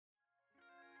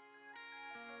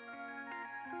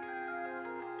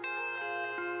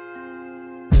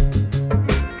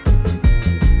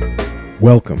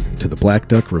Welcome to the Black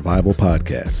Duck Revival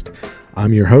Podcast.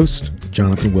 I'm your host,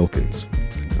 Jonathan Wilkins.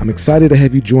 I'm excited to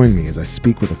have you join me as I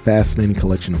speak with a fascinating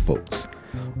collection of folks,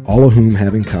 all of whom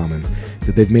have in common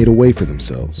that they've made a way for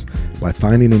themselves by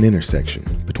finding an intersection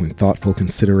between thoughtful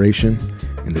consideration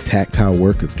and the tactile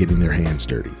work of getting their hands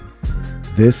dirty.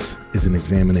 This is an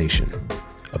examination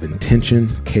of intention,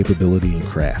 capability, and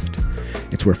craft.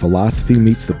 It's where philosophy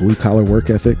meets the blue-collar work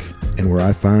ethic and where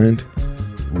I find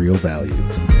real value.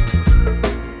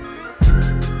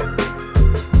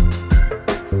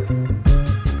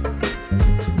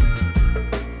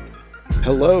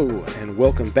 Hello, and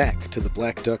welcome back to the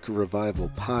Black Duck Revival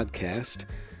Podcast.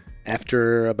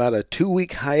 After about a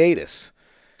 2-week hiatus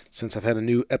since I've had a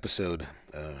new episode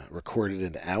recorded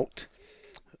and out,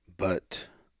 but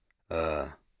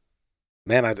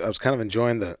man, I was kind of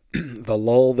enjoying the the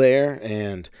lull there,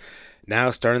 and now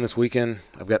starting this weekend,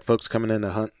 I've got folks coming in to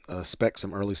hunt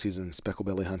some early season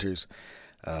specklebelly hunters,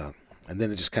 and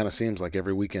then it just kind of seems like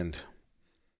every weekend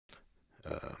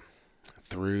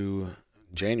through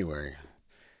January,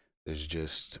 there's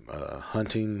just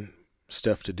hunting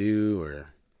stuff to do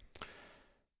or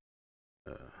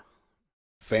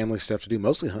family stuff to do,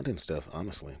 mostly hunting stuff,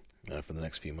 honestly, for the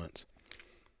next few months.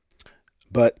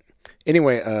 But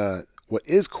anyway, what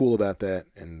is cool about that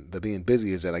and the being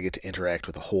busy is that I get to interact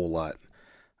with a whole lot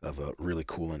of really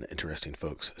cool and interesting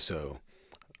folks. So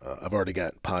I've already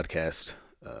got podcasts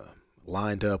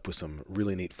lined up with some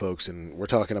really neat folks, and we're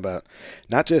talking about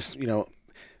not just,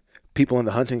 people in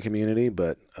the hunting community,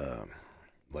 but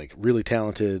like really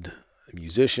talented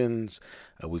musicians.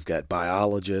 We've got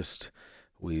biologists.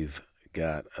 We've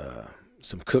got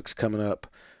some cooks coming up.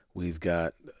 We've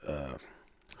got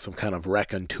some kind of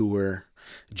raconteur,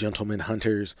 gentleman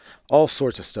hunters, all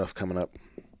sorts of stuff coming up.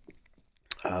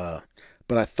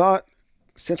 But I thought,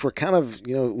 since we're kind of,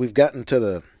 we've gotten to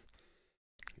the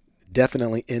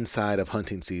definitely inside of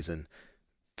hunting season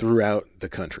throughout the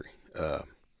country,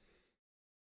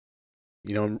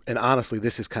 and honestly,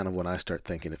 this is kind of when I start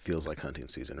thinking it feels like hunting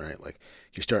season, right? Like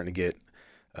you're starting to get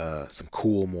some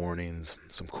cool mornings,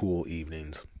 some cool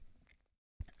evenings.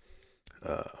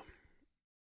 All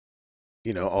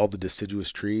the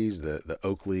deciduous trees, the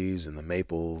oak leaves and the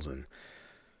maples and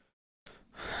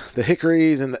the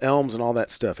hickories and the elms and all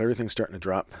that stuff. Everything's starting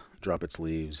to drop its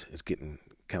leaves. It's getting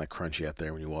kind of crunchy out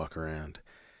there when you walk around.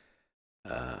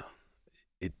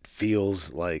 It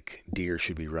feels like deer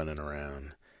should be running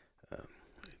around.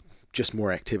 Just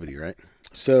more activity, right?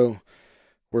 So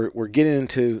we're getting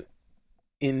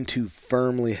into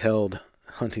firmly held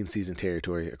hunting season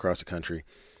territory across the country.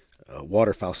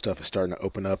 Waterfowl stuff is starting to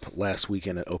open up. Last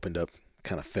weekend it opened up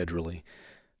kind of federally,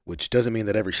 which doesn't mean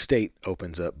that every state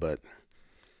opens up, but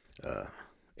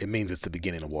it means it's the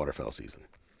beginning of waterfowl season.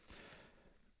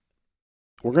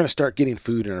 We're going to start getting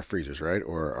food in our freezers, right?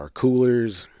 Or our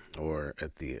coolers, or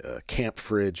at the camp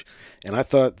fridge. And I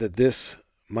thought that this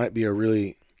might be a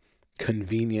really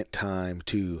convenient time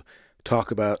to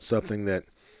talk about something that,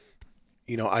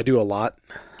 I do a lot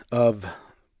of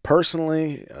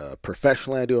personally,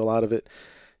 professionally, I do a lot of it.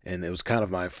 And it was kind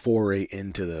of my foray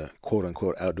into the quote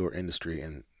unquote outdoor industry.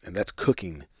 And that's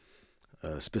cooking,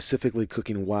 specifically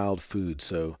cooking wild food.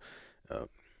 So,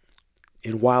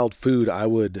 in wild food, I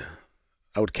would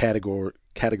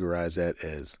categorize that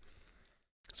as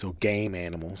game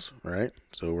animals, right?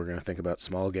 So we're going to think about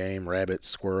small game, rabbits,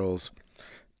 squirrels,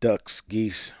 ducks,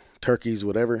 geese, turkeys,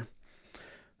 whatever,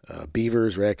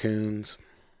 beavers, raccoons,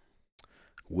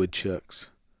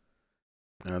 woodchucks.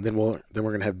 Then we're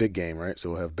going to have big game, right? So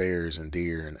we'll have bears and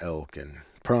deer and elk and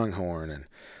pronghorn and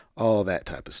all that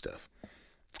type of stuff.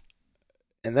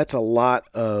 And that's a lot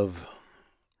of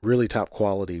really top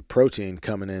quality protein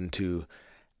coming into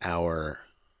our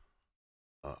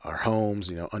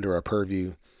homes, under our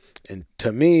purview. And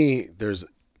to me, there's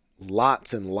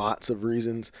lots and lots of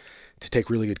reasons to take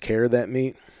really good care of that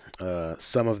meat.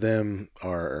 Some of them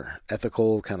are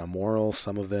ethical, kind of moral.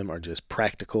 Some of them are just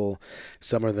practical.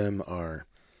 Some of them are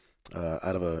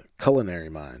out of a culinary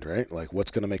mind, right? Like,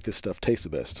 what's going to make this stuff taste the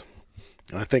best?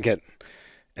 And I think at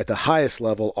the highest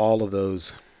level, all of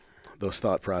those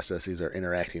thought processes are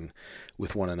interacting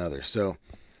with one another. So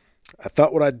I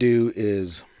thought what I'd do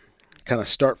is kind of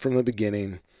start from the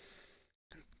beginning,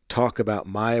 talk about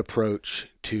my approach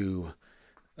to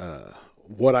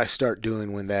what I start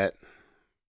doing when that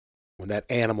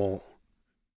animal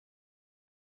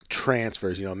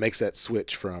transfers, makes that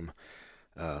switch from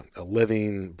a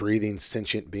living, breathing,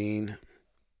 sentient being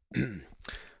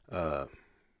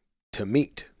to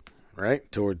meat, right?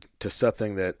 To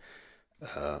something that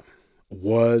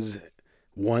was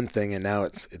one thing and now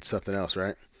it's something else,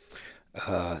 right?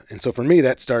 And so for me,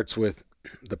 that starts with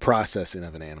the processing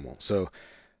of an animal. So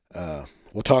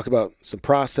we'll talk about some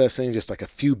processing, just like a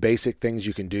few basic things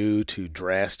you can do to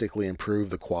drastically improve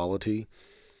the quality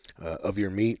of your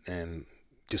meat and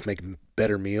just make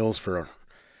better meals for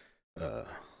uh,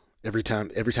 every time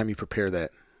you prepare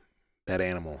that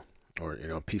animal, or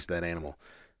a piece of that animal.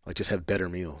 Like, just have better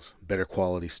meals, better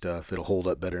quality stuff. It'll hold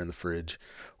up better in the fridge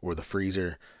or the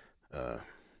freezer. Uh,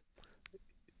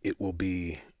 it will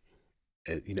be,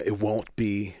 it won't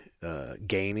be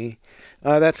gamey.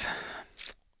 That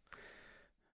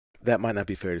might not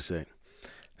be fair to say.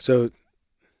 So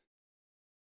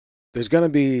there's going to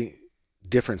be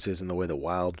differences in the way that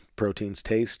wild proteins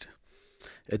taste.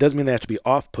 It doesn't mean they have to be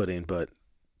off-putting, but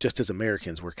just as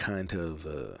Americans, we're kind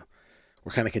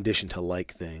of conditioned to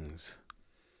like things,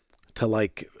 to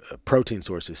like protein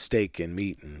sources, steak and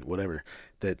meat and whatever,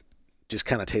 that just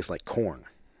kind of taste like corn,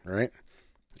 right?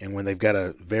 And when they've got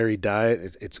a varied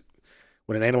diet, it's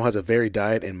when an animal has a varied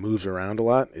diet and moves around a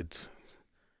lot, it's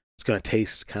going to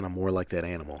taste kind of more like that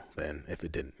animal than if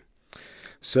it didn't.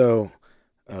 So,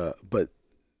 but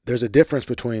there's a difference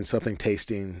between something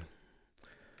tasting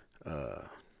uh,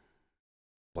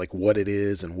 like what it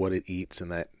is and what it eats,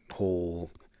 and that whole,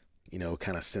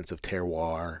 kind of sense of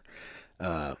terroir.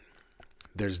 Uh,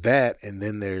 there's that, and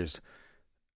then there's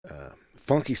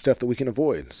funky stuff that we can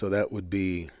avoid. So that would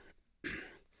be,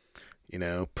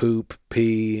 poop,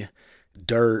 pee,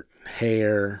 dirt,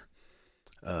 hair,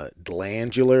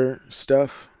 glandular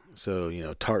stuff. So,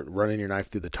 running your knife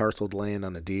through the tarsal gland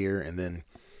on a deer and then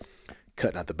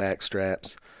cutting out the back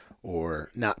straps, or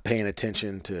not paying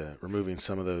attention to removing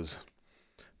some of those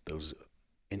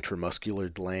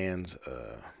intramuscular glands,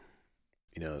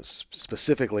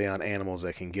 specifically on animals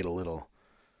that can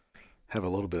have a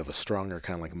little bit of a stronger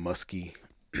kind of like musky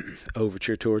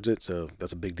overture towards it. So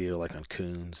that's a big deal, like on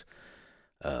coons.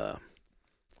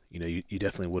 You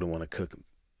definitely wouldn't want to cook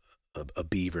a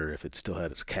beaver if it still had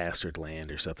its castor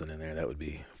gland or something in there. That would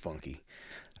be funky.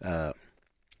 But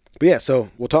yeah, so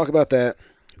we'll talk about that.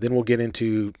 Then we'll get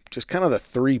into just kind of the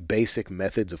three basic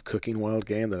methods of cooking wild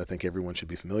game that I think everyone should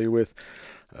be familiar with.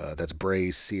 That's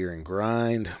braise, sear, and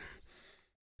grind.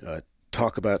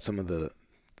 Talk about some of the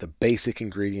basic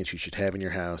ingredients you should have in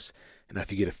your house. And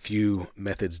if you get a few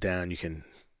methods down, you can,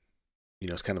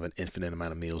 it's kind of an infinite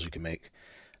amount of meals you can make.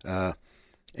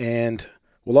 And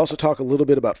we'll also talk a little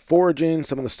bit about foraging,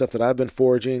 some of the stuff that I've been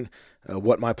foraging,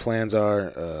 what my plans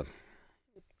are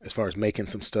as far as making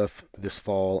some stuff this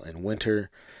fall and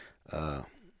winter.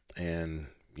 And,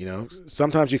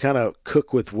 sometimes you kind of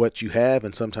cook with what you have,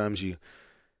 and sometimes you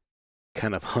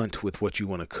kind of hunt with what you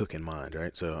want to cook in mind,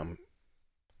 right? So I'm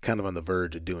kind of on the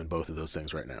verge of doing both of those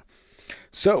things right now.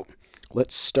 So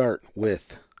let's start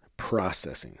with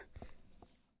processing.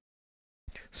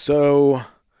 So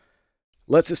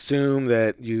let's assume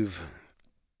that you've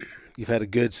had a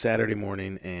good Saturday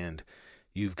morning and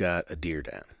you've got a deer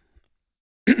down.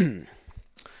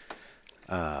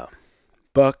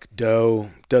 Buck,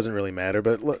 doe, doesn't really matter,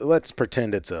 but let's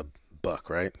pretend it's a buck,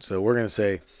 right? So we're going to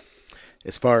say,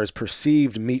 as far as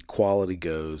perceived meat quality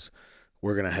goes,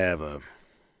 we're going to have a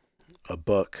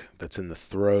buck that's in the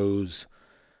throes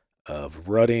of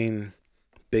rutting,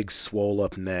 big swole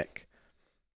up neck.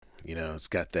 It's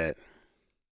got that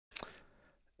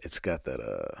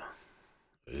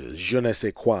je ne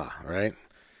sais quoi, right?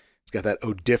 It's got that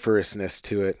odoriferousness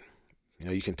to it.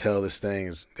 You can tell this thing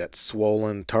has got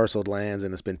swollen tarsal glands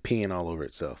and it's been peeing all over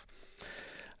itself.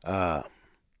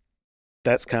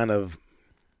 That's kind of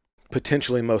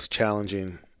potentially most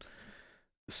challenging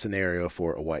scenario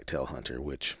for a whitetail hunter,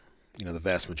 which, the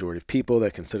vast majority of people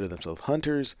that consider themselves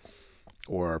hunters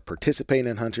or are participating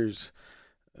in hunters,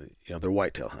 they're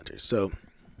whitetail hunters. So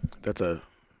that's a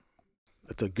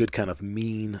good kind of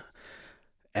mean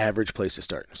average place to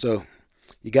start. So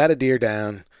you got a deer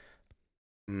down.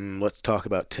 Let's talk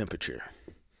about temperature.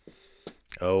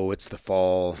 Oh, it's the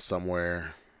fall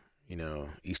somewhere,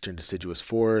 eastern deciduous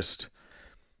forest.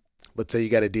 Let's say you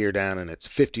got a deer down and it's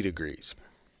 50 degrees.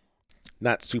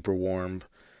 Not super warm,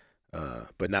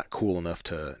 but not cool enough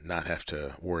to not have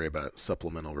to worry about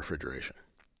supplemental refrigeration.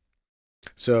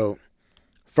 So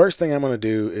first thing I'm going to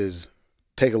do is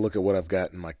take a look at what I've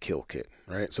got in my kill kit,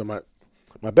 right? So my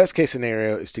best case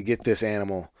scenario is to get this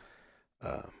animal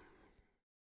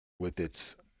with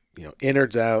its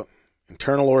innards out,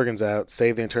 internal organs out,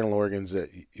 save the internal organs that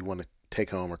you want to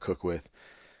take home or cook with,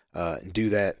 and do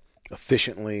that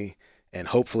efficiently, and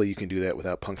hopefully you can do that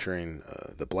without puncturing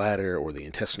the bladder or the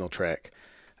intestinal tract,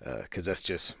 because that's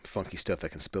just funky stuff that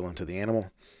can spill into the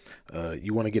animal.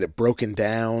 You want to get it broken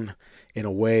down in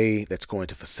a way that's going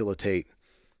to facilitate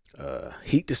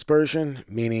heat dispersion,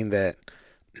 meaning that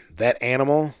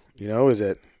animal, is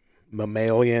at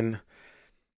mammalian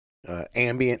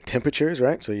ambient temperatures,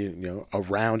 right? So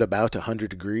around about 100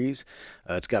 degrees.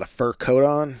 It's got a fur coat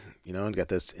on, and got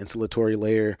this insulatory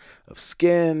layer of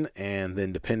skin, and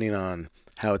then depending on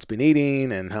how it's been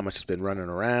eating and how much it's been running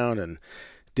around and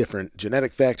different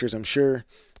genetic factors, I'm sure,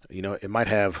 it might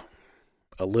have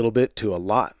a little bit to a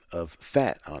lot of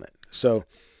fat on it. So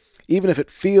even if it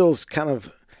feels kind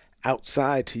of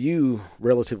outside to you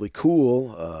relatively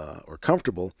cool or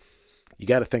comfortable, you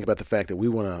got to think about the fact that we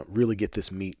want to really get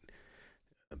this meat,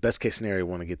 best case scenario,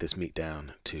 want to get this meat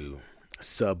down to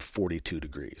sub 42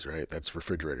 degrees, right? That's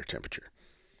refrigerator temperature.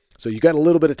 So you got a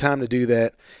little bit of time to do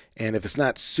that. And if it's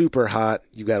not super hot,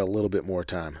 you got a little bit more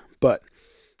time. But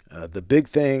the big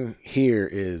thing here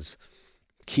is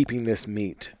keeping this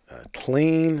meat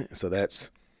clean. So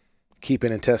that's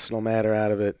keeping intestinal matter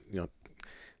out of it,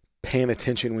 paying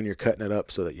attention when you're cutting it up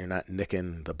so that you're not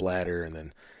nicking the bladder and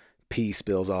then pee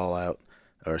spills out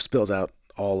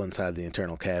all inside the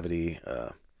internal cavity.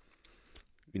 That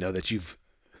if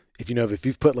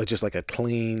you've put just like a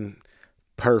clean,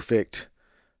 perfect,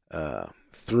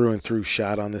 through and through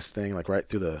shot on this thing, like right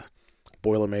through the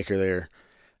Boilermaker there,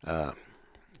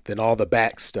 then all the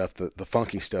back stuff, the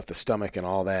funky stuff, the stomach and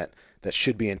all that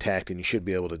should be intact, and you should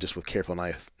be able to just with careful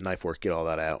knife work get all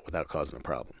that out without causing a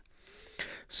problem.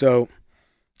 So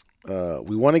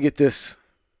we want to get this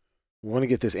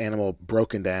animal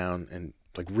broken down and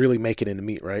like really make it into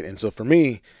meat, right? And so for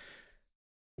me,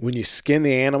 when you skin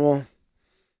the animal,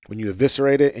 when you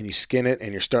eviscerate it and you skin it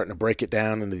and you're starting to break it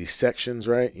down into these sections,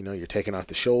 right? You're taking off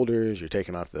the shoulders, you're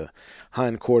taking off the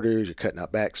hindquarters, you're cutting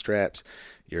out back straps,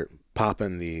 you're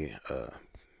popping the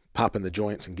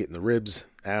joints and getting the ribs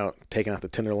out, taking out the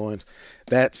tenderloins.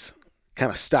 That's kind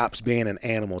of stops being an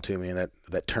animal to me, and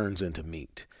that turns into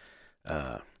meat.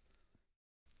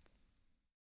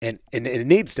 And it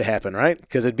needs to happen, right?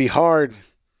 Because it'd be hard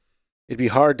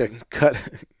to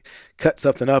cut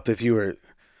something up if you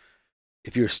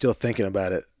were still thinking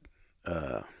about it,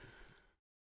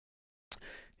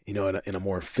 in a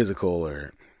more physical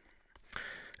or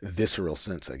visceral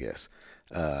sense, I guess.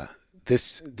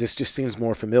 This just seems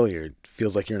more familiar. It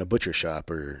feels like you're in a butcher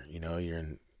shop, or you're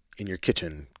in your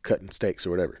kitchen cutting steaks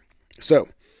or whatever. So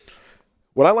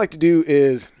what I like to do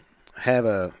is have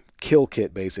a kill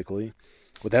kit, basically.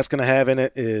 What that's going to have in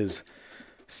it is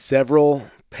several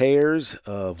pairs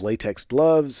of latex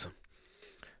gloves.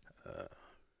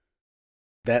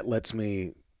 That lets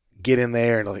me get in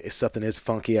there, and if something is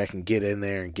funky, I can get in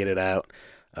there and get it out.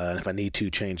 And if I need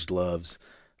to, change gloves.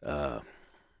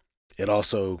 It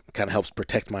also kind of helps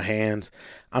protect my hands.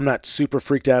 I'm not super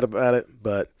freaked out about it,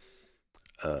 but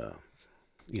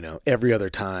every other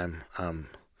time I'm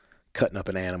cutting up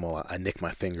an animal, I nick my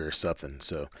finger or something.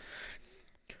 So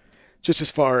just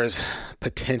as far as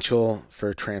potential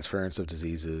for transference of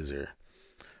diseases or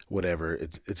whatever,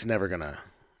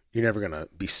 you're never gonna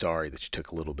be sorry that you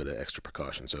took a little bit of extra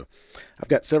precaution. So I've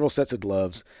got several sets of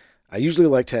gloves. I usually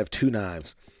like to have 2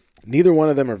 knives. Neither one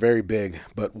of them are very big,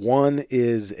 but one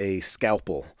is a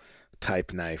scalpel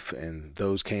type knife, and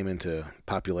those came into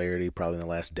popularity probably in the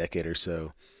last decade or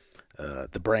so.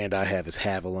 The brand I have is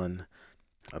Haviland.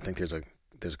 I think there's a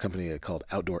company called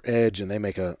Outdoor Edge, and they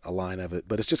make a line of it,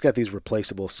 but it's just got these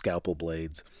replaceable scalpel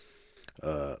blades.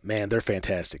 Man, they're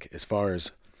fantastic as far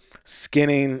as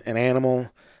skinning an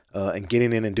animal and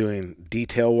getting in and doing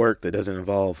detail work that doesn't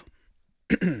involve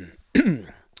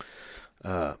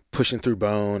pushing through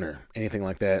bone or anything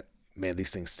like that. Man,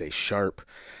 these things stay sharp.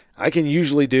 I can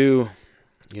usually do,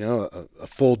 a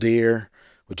full deer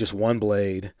with just one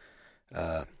blade.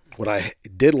 What I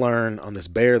did learn on this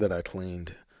bear that I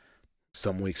cleaned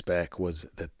some weeks back was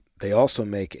that they also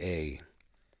Haviland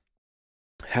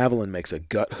makes a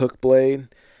gut hook blade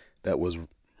that was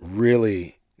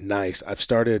really nice. I've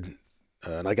started,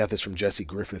 and I got this from Jesse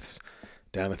Griffiths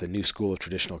down at the New School of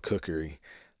Traditional Cookery.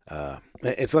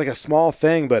 It's like a small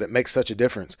thing, but it makes such a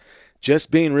difference.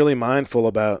 Just being really mindful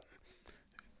about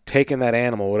taking that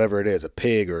animal, whatever it is, a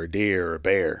pig or a deer or a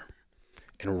bear,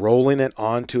 and rolling it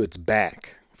onto its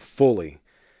back fully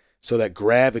so that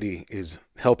gravity is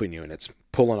helping you and it's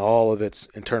pulling all of its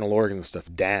internal organs and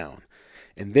stuff down.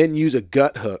 And then use a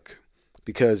gut hook,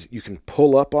 because you can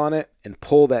pull up on it and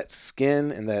pull that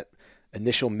skin and that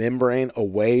initial membrane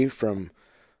away from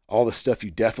all the stuff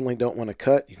you definitely don't want to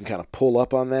cut. You can kind of pull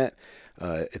up on that.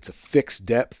 It's a fixed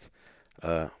depth.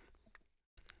 And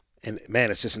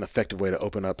man, it's just an effective way to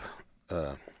open up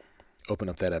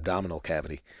that abdominal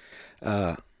cavity.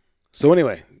 So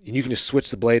anyway, you can just switch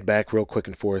the blade back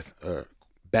and forth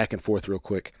real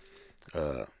quick.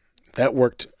 That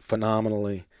worked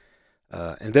phenomenally.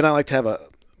 And then I like to have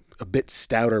a a bit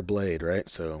stouter blade, right?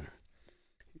 So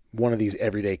one of these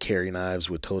everyday carry knives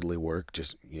would totally work.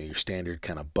 Just your standard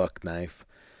kind of buck knife.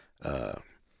 Uh,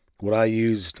 what I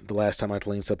used the last time I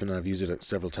cleaned something, and I've used it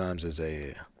several times, is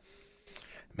a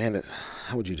man.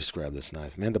 How would you describe this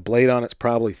knife? Man, the blade on it's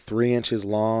probably 3 inches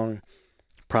long,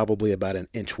 probably about an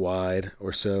inch wide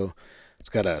or so. It's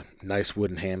got a nice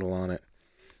wooden handle on it.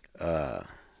 Uh,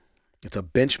 it's a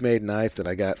Benchmade knife that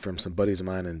I got from some buddies of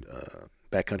mine in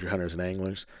backcountry hunters and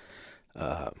anglers.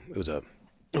 It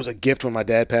was a gift when my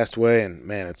dad passed away, and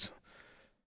man, it's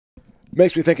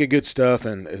makes me think of good stuff,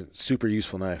 and it's a super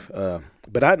useful knife.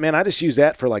 But I just use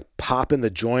that for like popping the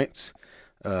joints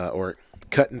or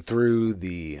cutting through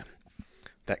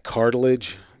that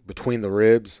cartilage between the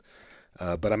ribs.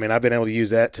 But I've been able to use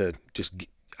that to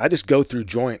I just go through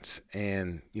joints,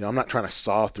 and I'm not trying to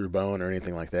saw through bone or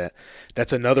anything like that.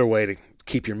 That's another way to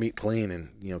keep your meat clean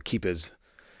and keep as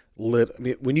lit.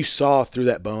 When you saw through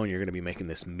that bone, you're going to be making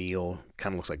this meal.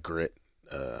 Kind of looks like grit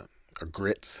or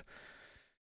grits.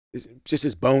 It's just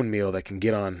this bone meal that can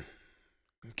get on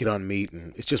meat,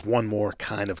 and it's just one more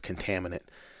kind of contaminant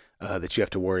that you have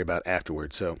to worry about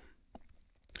afterwards. So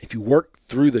if you work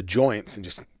through the joints and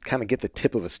just kind of get the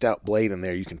tip of a stout blade in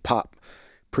there, you can pop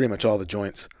pretty much all the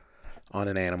joints on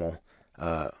an animal,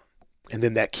 and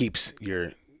then that keeps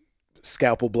your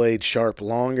scalpel blade sharp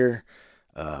longer.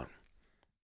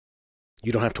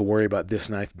 You don't have to worry about this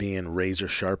knife being razor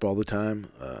sharp all the time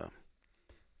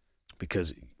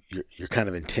because you're kind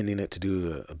of intending it to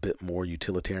do a bit more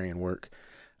utilitarian work.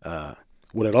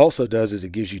 What it also does is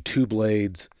it gives you two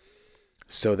blades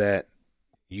so that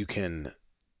you can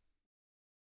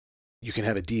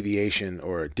have a deviation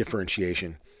or a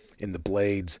differentiation in the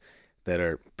blades that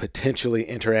are potentially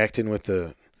interacting with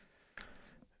the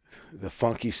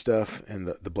funky stuff and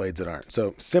the blades that aren't.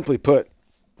 So simply put,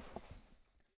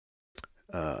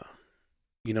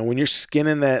 when you're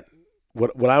skinning that,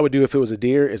 what I would do if it was a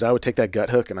deer is I would take that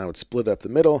gut hook and I would split it up the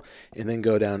middle and then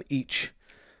go down each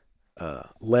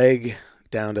leg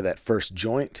down to that first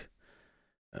joint.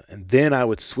 And then I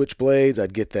would switch blades.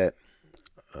 I'd get that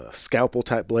scalpel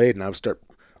type blade and I would start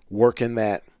working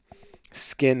that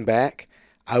skin back.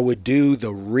 I would do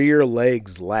the rear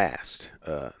legs last.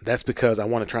 That's because I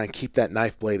want to try and keep that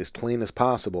knife blade as clean as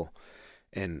possible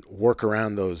and work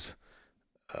around the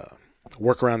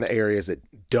areas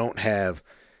that don't have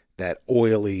that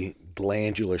oily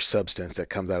glandular substance that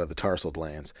comes out of the tarsal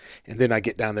glands. And then I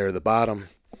get down there to the bottom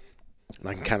and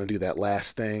I can kind of do that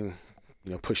last thing,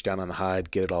 push down on the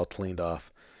hide, get it all cleaned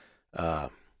off.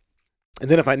 And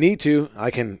then if I need to,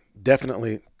 I can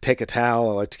definitely take a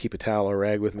towel. I like to keep a towel or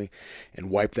rag with me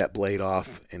and wipe that blade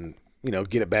off and,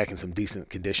 get it back in some decent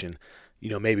condition.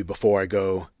 Maybe before I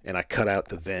go and I cut out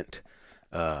the vent,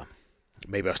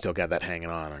 maybe I still got that hanging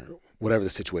on or whatever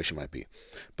the situation might be.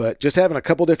 But just having a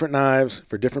couple different knives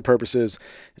for different purposes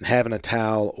and having a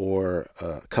towel or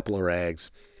a couple of rags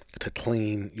to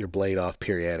clean your blade off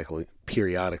periodically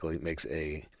makes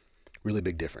a really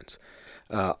big difference.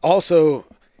 Also,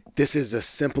 this is the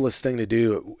simplest thing to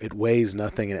do. It weighs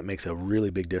nothing and it makes a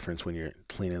really big difference when you're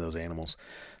cleaning those animals.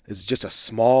 It's just a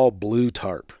small blue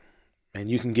tarp. And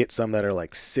you can get some that are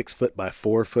like 6 foot by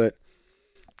 4 foot.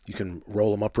 You can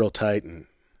roll them up real tight and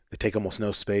they take almost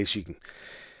no space. You can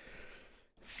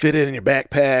fit it in your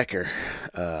backpack or,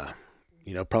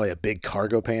 probably a big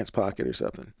cargo pants pocket or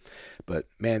something. But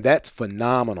man, that's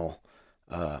phenomenal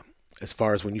as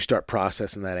far as when you start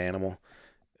processing that animal.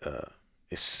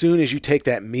 As soon as you take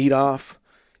that meat off,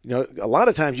 a lot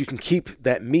of times you can keep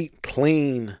that meat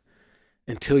clean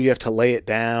until you have to lay it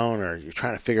down or you're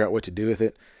trying to figure out what to do with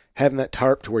it. Having that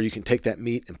tarp to where you can take that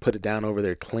meat and put it down over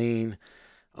there clean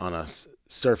on a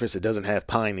surface that doesn't have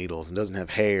pine needles and doesn't have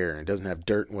hair and doesn't have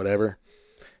dirt and whatever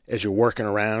as you're working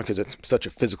around, because it's such a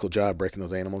physical job breaking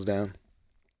those animals down.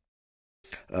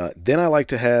 Then I like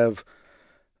to have,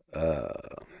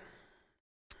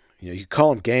 you call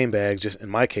them game bags. Just in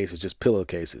my case, it's just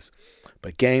pillowcases.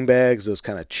 But game bags, those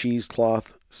kind of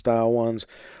cheesecloth style ones,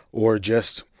 or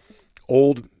just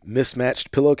old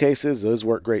mismatched pillowcases, those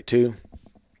work great too.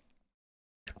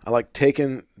 I like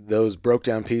taking those broke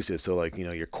down pieces. So like,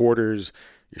 your quarters,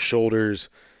 your shoulders,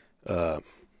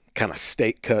 kind of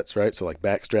steak cuts, right? So like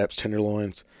back straps,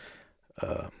 tenderloins.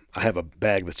 I have a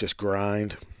bag that's just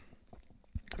grind.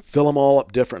 Fill them all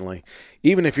up differently.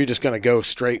 Even if you're just going to go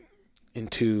straight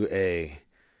into a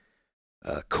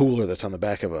cooler that's on the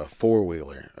back of a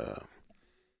four-wheeler.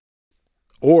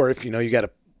 Or if, you got to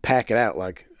pack it out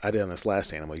like I did on this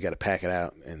last animal, you got to pack it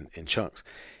out in chunks.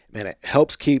 Man, it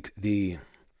helps keep the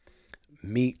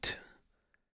meat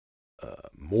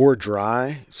more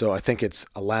dry. So I think it's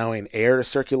allowing air to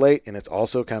circulate, and it's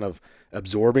also kind of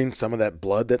absorbing some of that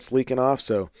blood that's leaking off.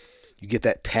 So you get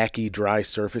that tacky, dry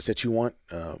surface that you want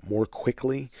more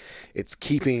quickly. It's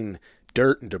keeping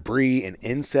dirt and debris and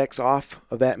insects off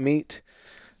of that meat.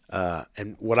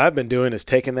 And what I've been doing is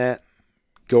taking that,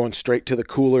 going straight to the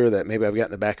cooler that maybe I've got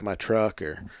in the back of my truck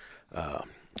or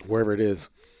wherever it is.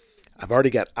 I've already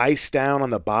got ice down on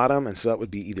the bottom, and so that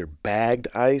would be either bagged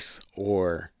ice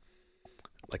or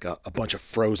like a bunch of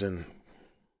frozen,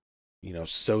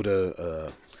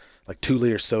 soda, like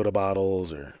 2-liter soda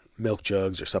bottles or milk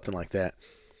jugs or something like that.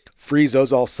 Freeze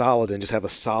those all solid and just have a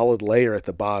solid layer at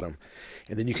the bottom.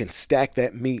 And then you can stack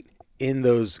that meat in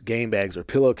those game bags or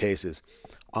pillowcases.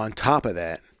 On top of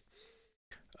that,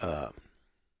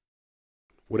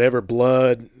 whatever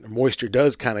blood or moisture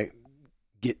does kind of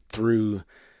get through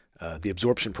the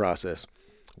absorption process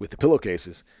with the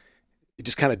pillowcases, it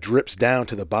just kind of drips down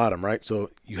to the bottom, right? So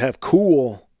you have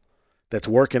cool that's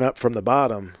working up from the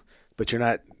bottom, but you're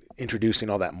not introducing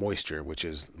all that moisture, which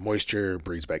is moisture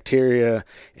breeds bacteria,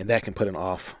 and that can put an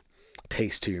off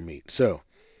taste to your meat. So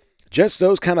just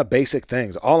those kind of basic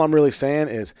things. All I'm really saying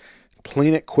is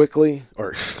clean it quickly,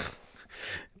 or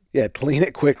clean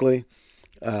it quickly,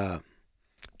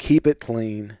 keep it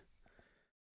clean,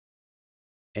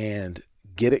 and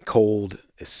get it cold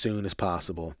as soon as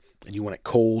possible. And you want it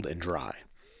cold and dry.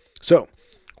 So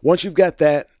once you've got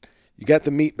that, you got the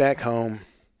meat back home,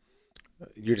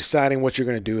 you're deciding what you're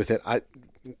going to do with it.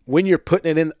 When you're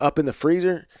putting it up in the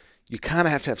freezer, you kind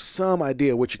of have to have some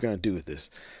idea what you're going to do with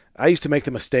this. I used to make the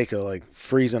mistake of like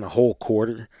freezing a whole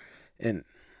quarter, and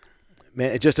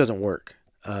man, it just doesn't work.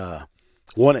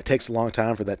 One, it takes a long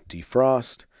time for that to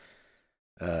defrost.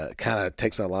 It kind of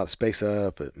takes a lot of space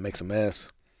up. It makes a mess.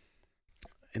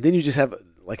 And then you just have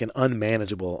like an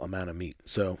unmanageable amount of meat.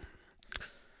 So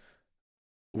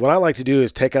what I like to do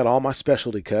is take out all my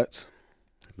specialty cuts.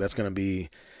 That's going to be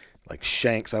like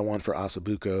shanks I want for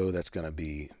ossobuco. That's going to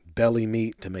be belly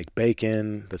meat to make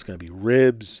bacon. That's going to be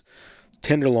ribs,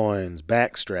 tenderloins,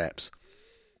 back straps,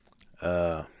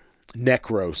 neck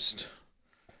roast.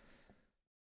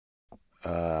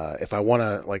 If I want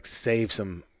to like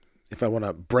if I want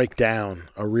to break down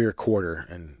a rear quarter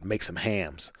and make some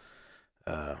hams,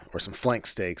 or some flank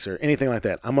steaks or anything like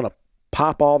that, I'm going to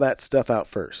pop all that stuff out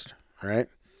first. All right.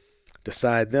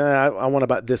 Decide, I want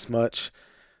about this much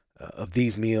of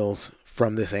these meals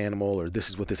from this animal, or this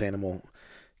is what this animal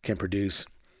can produce.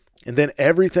 And then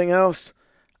everything else,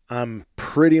 I'm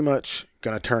pretty much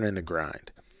going to turn into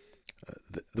grind.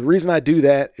 The reason I do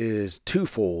that is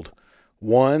twofold.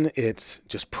 One, it's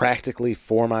just practically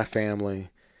for my family.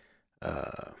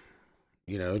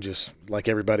 Just like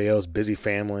everybody else, busy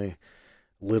family,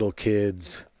 little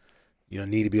kids,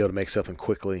 need to be able to make something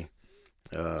quickly.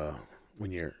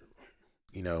 When you're,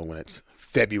 when it's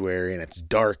February and it's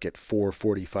dark at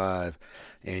 4:45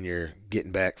 and you're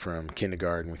getting back from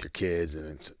kindergarten with your kids and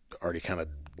it's already kind of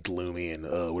gloomy and,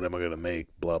 what am I going to make?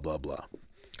 Blah, blah, blah.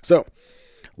 So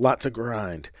lots of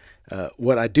grind.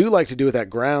 What I do like to do with that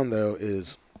ground though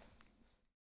is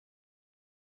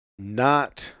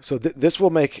this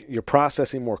will make your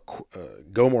processing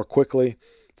go more quickly,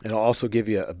 and it'll also give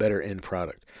you a better end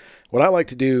product. What I like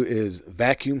to do is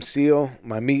vacuum seal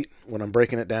my meat when I'm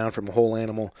breaking it down from a whole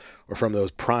animal or from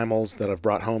those primals that I've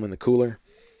brought home in the cooler.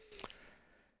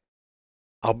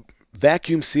 I'll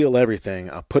vacuum seal everything.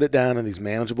 I'll put it down in these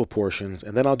manageable portions,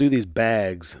 and then I'll do these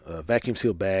bags, vacuum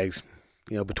seal bags,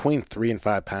 between 3 and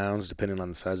 5 pounds, depending on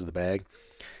the size of the bag.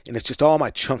 And it's just all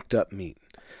my chunked up meat.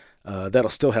 That'll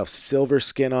still have silver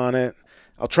skin on it.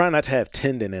 I'll try not to have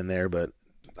tendon in there, but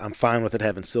I'm fine with it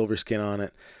having silver skin on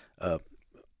it.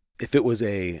 If it was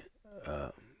a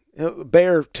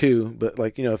bear too, but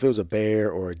if it was a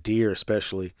bear or a deer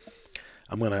especially,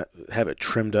 I'm going to have it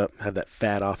trimmed up, have that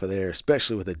fat off of there,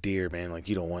 especially with a deer, man. Like,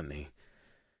 you don't want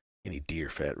any deer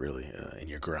fat really in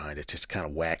your grind. It's just kind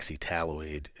of waxy,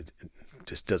 tallowy. It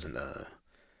just doesn't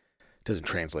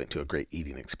translate to a great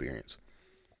eating experience.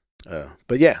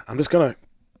 But yeah, I'm just going to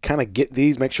kind of get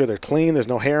these, make sure they're clean. There's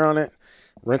no hair on it.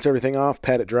 Rinse everything off,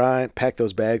 pat it dry, pack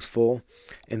those bags full,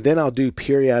 and then I'll do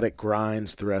periodic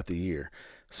grinds throughout the year.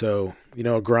 So,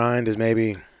 a grind is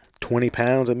maybe 20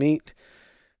 pounds of meat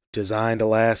designed to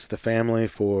last the family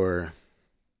for,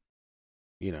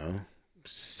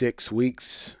 6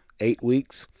 weeks, 8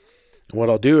 weeks. And what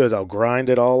I'll do is I'll grind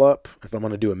it all up. If I'm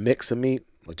going to do a mix of meat,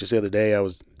 like just the other day, I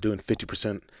was doing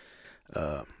 50%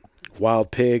 wild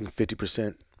pig,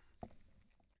 50%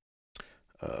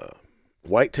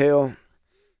 whitetail,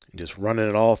 and just running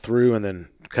it all through and then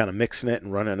kind of mixing it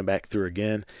and running it back through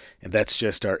again. And that's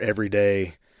just our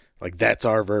everyday, like that's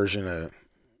our version of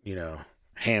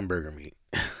hamburger meat,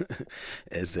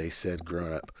 as they said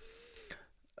growing up.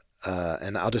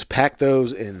 And I'll just pack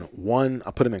those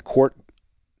I'll put them in quart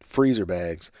freezer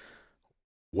bags,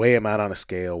 weigh them out on a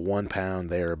scale, 1 pound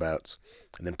thereabouts,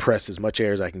 and then press as much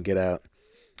air as I can get out,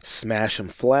 smash them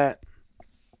flat,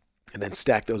 and then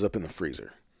stack those up in the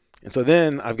freezer. And so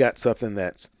then I've got something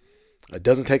that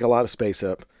doesn't take a lot of space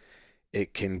up.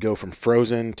 It can go from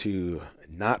frozen to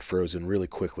not frozen really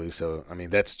quickly. So, I mean,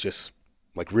 that's just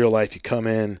like real life. You come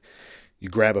in, you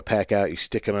grab a pack out, you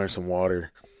stick it under some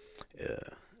water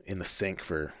in the sink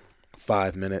for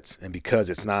 5 minutes. And because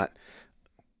it's not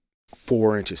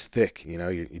 4 inches thick,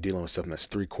 you're dealing with something that's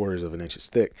 3/4 of an inch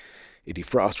thick, it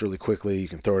defrosts really quickly. You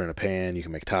can throw it in a pan. You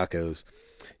can make tacos.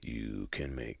 You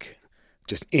can make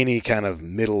just any kind of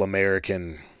middle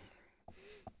American,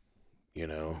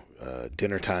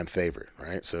 dinner time favorite,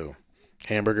 right? So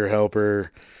hamburger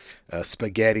helper,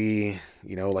 spaghetti,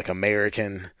 like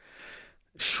American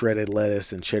shredded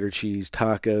lettuce and cheddar cheese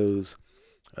tacos,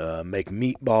 make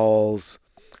meatballs,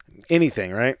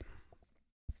 anything, right?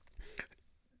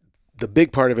 The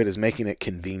big part of it is making it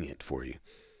convenient for you.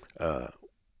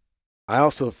 I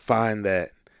also find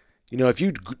that, if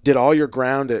you did all your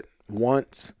ground at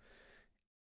once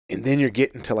and then you're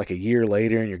getting to like a year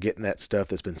later and you're getting that stuff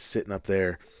that's been sitting up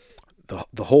there,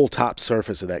 the whole top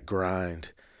surface of that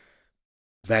grind,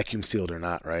 vacuum sealed or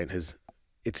not, right,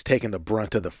 it's taken the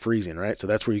brunt of the freezing, right? So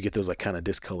that's where you get those like kind of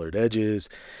discolored edges.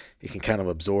 It can kind of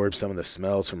absorb some of the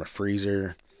smells from a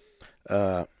freezer.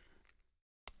 I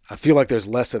feel like there's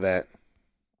less of that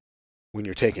when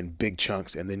you're taking big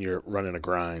chunks and then you're running a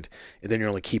grind, and then you're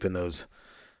only keeping those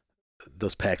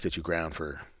packs that you ground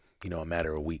for, a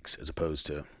matter of weeks as opposed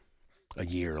to a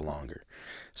year or longer.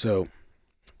 So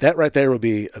that right there will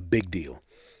be a big deal.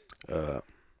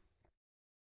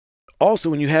 Also,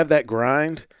 when you have that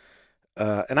grind,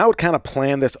 and I would kind of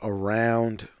plan this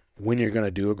around when you're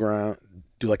going to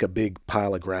do like a big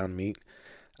pile of ground meat.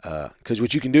 Because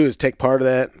what you can do is take part of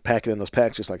that, pack it in those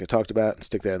packs just like I talked about, and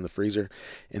stick that in the freezer.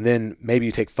 And then maybe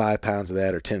you take 5 pounds of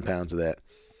that or 10 pounds of that,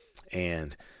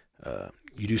 and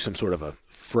you do some sort of a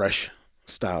fresh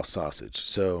style sausage.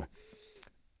 So,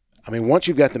 I mean, once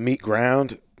you've got the meat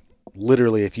ground,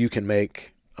 literally, if you can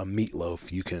make a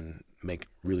meatloaf, you can make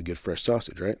really good fresh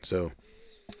sausage, right? So,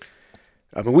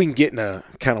 I mean, we can get into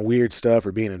kind of weird stuff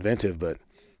or being inventive, but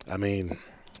I mean,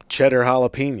 cheddar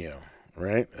jalapeno,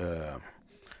 right?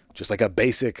 Just like a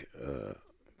basic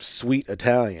sweet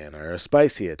Italian or a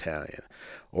spicy Italian,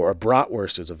 or a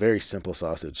bratwurst is a very simple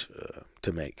sausage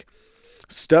to make.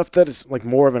 Stuff that is like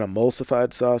more of an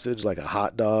emulsified sausage, like a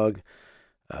hot dog,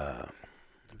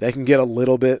 that can get a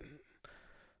little bit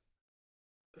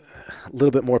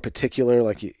more particular.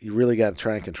 Like you really got to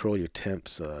try and control your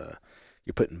temps.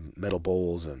 You're putting metal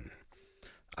bowls and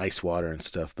ice water and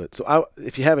stuff. But so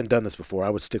if you haven't done this before, I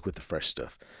would stick with the fresh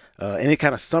stuff. Any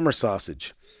kind of summer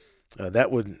sausage, I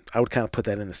would kind of put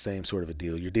that in the same sort of a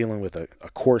deal. You're dealing with a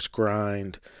coarse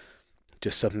grind,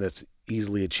 just something that's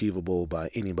easily achievable by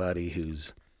anybody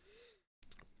who's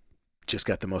just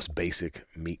got the most basic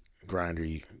meat grinder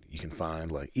you can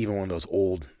find. Like even one of those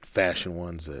old fashioned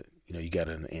ones that you got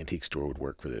in an antique store would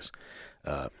work for this.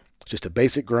 Just a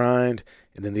basic grind,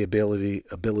 and then the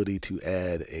ability to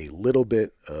add a little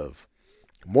bit of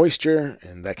moisture,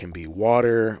 and that can be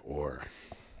water or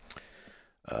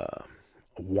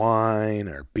wine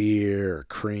or beer or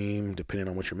cream, depending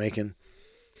on what you're making.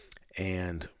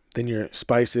 And then your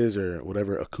spices or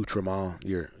whatever accoutrement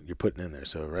you're putting in there.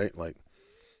 So, right, like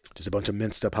just a bunch of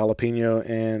minced up jalapeno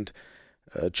and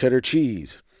cheddar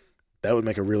cheese. That would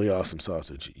make a really awesome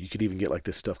sausage. You could even get like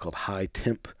this stuff called high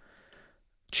temp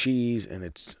cheese, and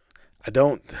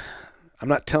I'm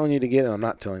not telling you to get it, I'm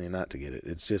not telling you not to get it.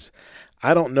 It's just,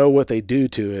 I don't know what they do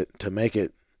to it to make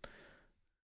it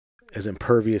as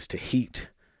impervious to heat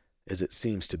as it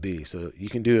seems to be. So you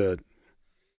can do a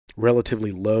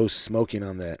relatively low smoking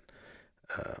on that.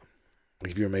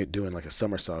 If you're doing like a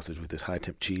summer sausage with this high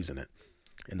temp cheese in it,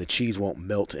 and the cheese won't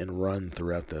melt and run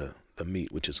throughout the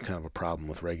meat, which is kind of a problem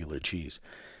with regular cheese.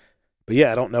 But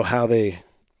yeah, I don't know how they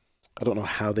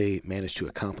managed to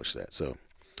accomplish that. So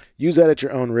use that at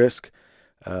your own risk.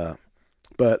 But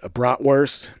a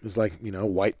bratwurst is like,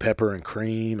 white pepper and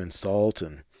cream and salt,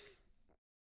 and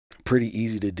pretty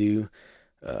easy to do.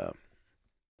 I'm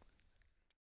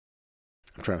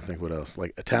trying to think what else.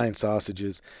 Like Italian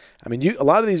sausages. I mean, a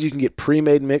lot of these you can get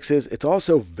pre-made mixes. It's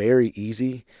also very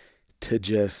easy to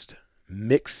just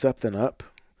mix something up.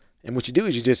 And what you do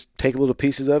is you just take little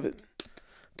pieces of it,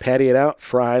 patty it out,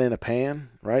 fry it in a pan,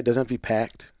 right? It doesn't have to be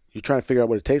packed. You're trying to figure out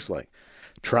what it tastes like.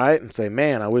 Try it and say,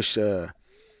 man, I wish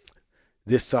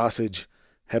this sausage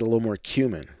had a little more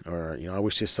cumin, or I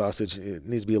wish this sausage it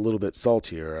needs to be a little bit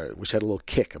saltier, or I wish it had a little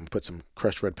kick. I'm gonna put some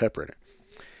crushed red pepper in it.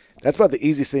 That's about the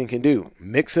easiest thing you can do.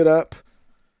 Mix it up,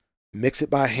 mix it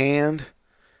by hand.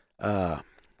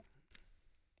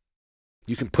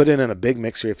 You can put it in a big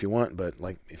mixer if you want, but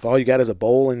like if all you got is a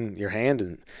bowl in your hand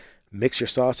and mix your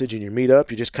sausage and your meat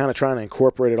up, you're just kind of trying to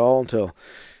incorporate it all until,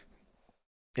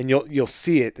 and you'll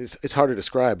see it. It's hard to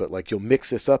describe, but like you'll mix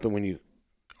this up, and when you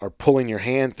are pulling your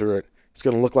hand through it, it's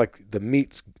going to look like the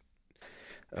meat's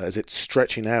as it's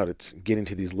stretching out, it's getting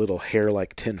to these little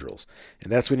hair-like tendrils, and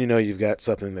that's when you know you've got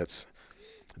something that's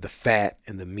the fat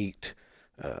and the meat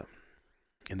and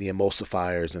the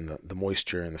emulsifiers and the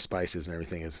moisture and the spices and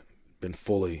everything has been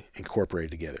fully incorporated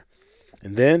together.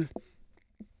 And then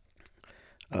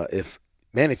if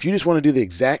you just want to do the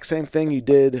exact same thing you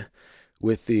did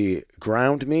with the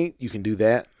ground meat, you can do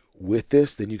that with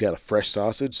this. Then you got a fresh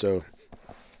sausage, so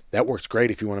that works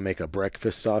great if you want to make a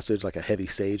breakfast sausage, like a heavy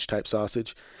sage type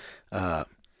sausage.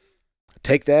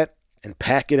 Take that and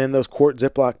pack it in those quart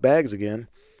Ziploc bags again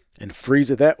and freeze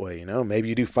it that way. Maybe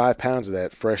you do 5 pounds of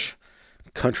that fresh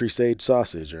country sage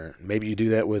sausage, or maybe you do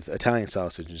that with Italian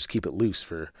sausage and just keep it loose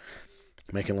for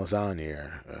making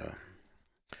lasagna,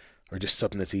 or just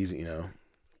something that's easy,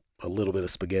 a little bit of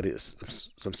spaghetti,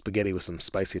 some spaghetti with some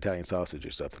spicy Italian sausage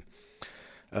or something.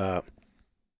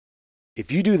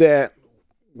 If you do that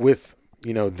with,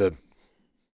 the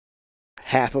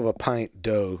half of a pint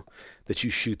dough that you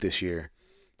shoot this year,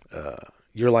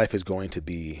 your life is going to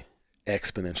be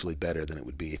exponentially better than it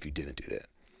would be if you didn't do that.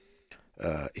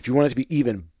 If you want it to be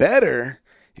even better,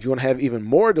 if you want to have even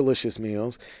more delicious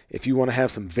meals, if you want to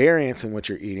have some variance in what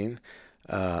you're eating,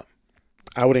 I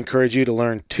would encourage you to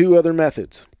learn 2 other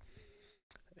methods.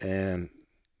 And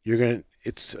the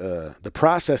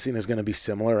processing is going to be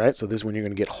similar, right? So this is when you're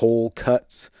going to get whole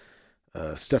cuts,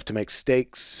 stuff to make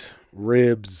steaks,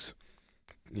 ribs,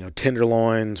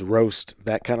 tenderloins, roast,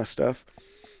 that kind of stuff.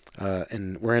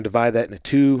 And we're going to divide that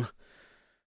into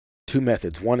two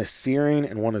methods. One is searing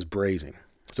and one is braising.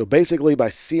 So basically by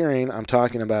searing, I'm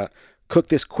talking about cook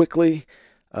this quickly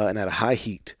and at a high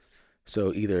heat.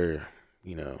 So either,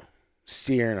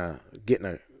 searing,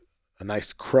 getting a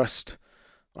nice crust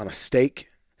on a steak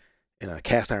in a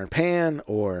cast iron pan,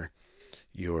 or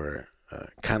you're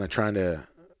kind of trying to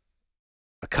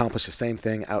accomplish the same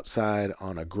thing outside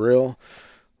on a grill.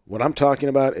 What I'm talking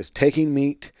about is taking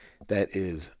meat that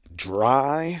is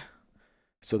dry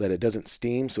so that it doesn't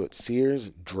steam, so it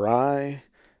sears, dry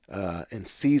and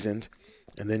seasoned,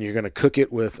 and then you're going to cook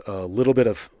it with a little bit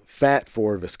of fat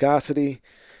for viscosity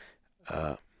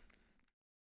at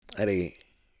a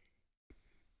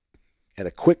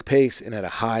quick pace and at a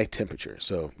high temperature.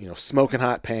 So, smoking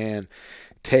hot pan,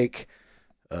 take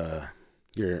your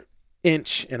 1.5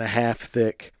 inch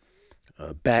thick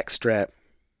backstrap,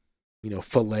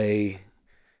 fillet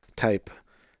type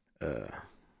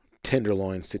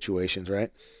tenderloin situations,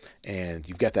 right? And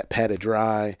you've got that patted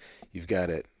dry, you've got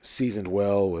it seasoned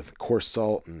well with coarse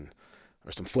salt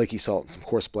or some flaky salt and some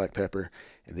coarse black pepper,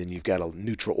 and then you've got a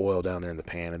neutral oil down there in the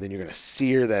pan, and then you're going to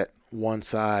sear that one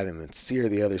side and then sear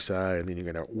the other side, and then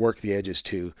you're going to work the edges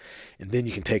too, and then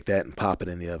you can take that and pop it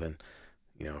in the oven,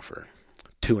 for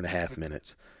 2.5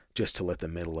 minutes, just to let the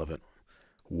middle of it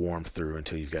warm through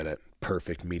until you've got it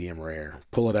perfect medium rare.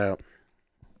 Pull it out,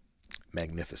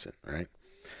 magnificent, right?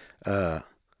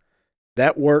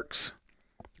 That works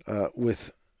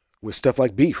with stuff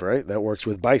like beef, right? That works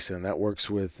with bison. That works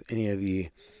with any of the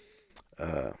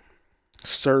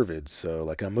cervids, so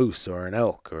like a moose or an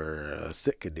elk or a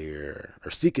Sitka deer,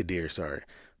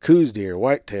 Coues deer,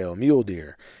 whitetail, mule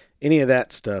deer, any of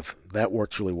that stuff, that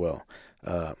works really well.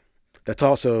 That's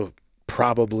also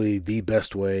probably the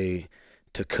best way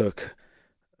to cook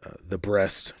the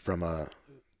breast from a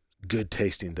good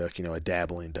tasting duck, a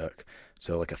dabbling duck.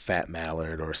 So like a fat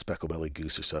mallard or a speckled-bellied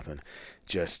goose or something.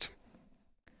 Just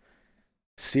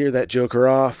sear that joker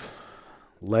off,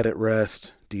 let it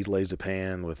rest, deglaze the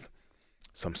pan with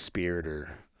some spirit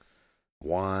or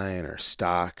wine or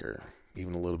stock or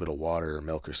even a little bit of water or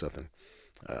milk or something.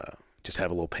 Just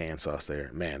have a little pan sauce there.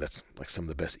 Man, that's like some of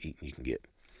the best eating you can get.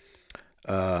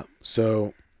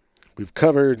 So we've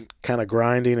covered kind of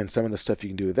grinding and some of the stuff you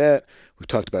can do with that. We've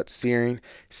talked about searing.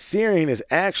 Searing is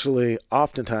actually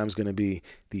oftentimes going to be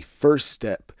the first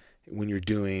step when you're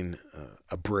doing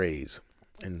a braise.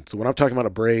 And so when I'm talking about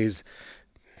a braise,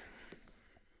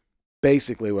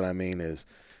 basically what I mean is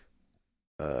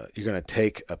you're going to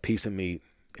take a piece of meat.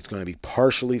 It's going to be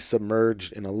partially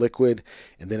submerged in a liquid,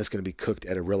 and then it's going to be cooked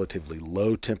at a relatively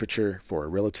low temperature for a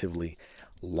relatively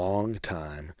long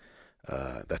time.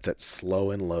 That's that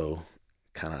slow and low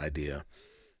kind of idea.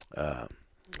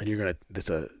 and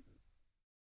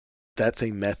that's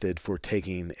a method for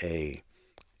taking a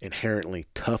inherently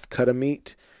tough cut of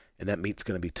meat, and that meat's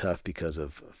going to be tough because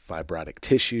of fibrotic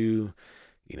tissue,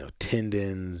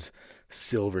 tendons,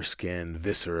 silver skin,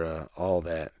 viscera, all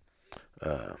that.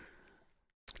 Uh,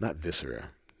 Not viscera.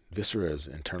 Viscera is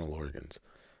internal organs.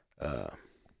 Uh,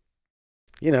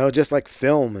 just like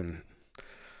film and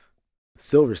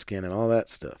silver skin and all that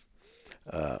stuff.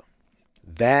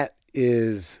 That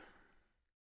is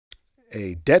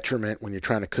a detriment when you're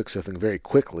trying to cook something very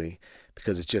quickly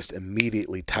because it just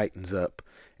immediately tightens up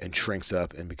and shrinks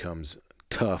up and becomes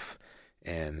tough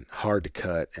and hard to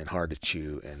cut and hard to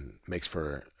chew and makes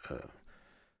for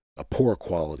a poor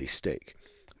quality steak.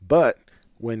 But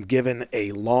when given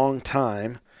a long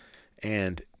time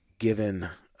and given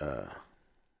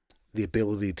the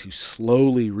ability to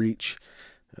slowly reach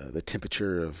the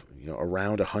temperature of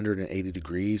around 180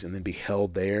 degrees and then be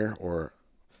held there or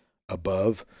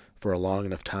above for a long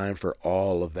enough time for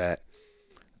all of that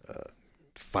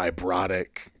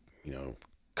fibrotic,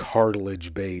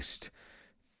 cartilage-based,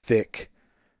 thick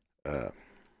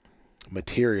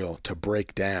material to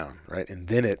break down, right? And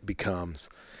then it becomes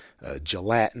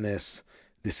gelatinous.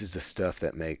 This is the stuff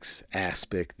that makes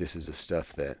aspic. This is the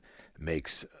stuff that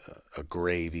makes a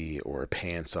gravy or a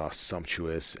pan sauce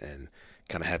sumptuous and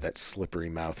kind of have that slippery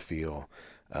mouthfeel.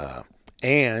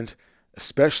 And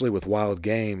especially with wild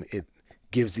game, it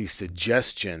gives the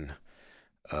suggestion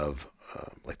of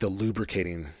like the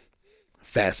lubricating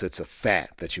facets of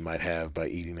fat that you might have by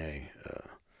eating a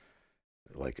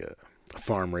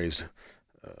farm-raised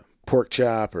pork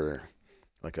chop or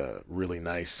like a really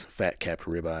nice fat-capped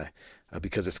ribeye,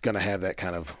 because it's going to have that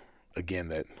kind of, again,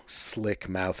 that slick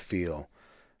mouth feel.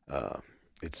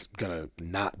 It's going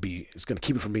to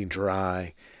keep it from being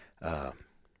dry.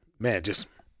 Just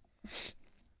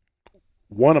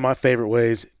one of my favorite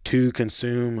ways to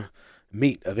consume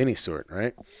meat of any sort,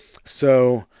 right?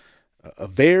 So a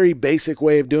very basic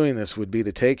way of doing this would be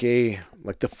to take the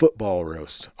football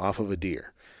roast off of a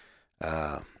deer,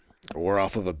 or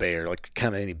off of a bear, like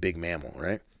kind of any big mammal,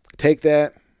 right? Take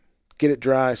that, get it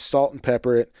dry, salt and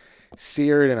pepper it,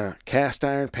 sear it in a cast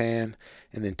iron pan,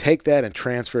 and then take that and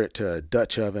transfer it to a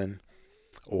Dutch oven,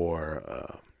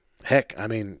 or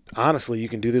honestly, you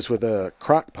can do this with a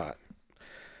crock pot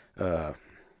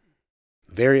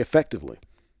very effectively.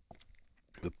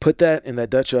 But put that in that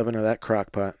Dutch oven or that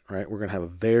crock pot, right? We're going to have a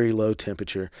very low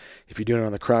temperature. If you're doing it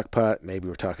on the crock pot, maybe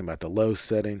we're talking about the low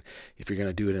setting. If you're going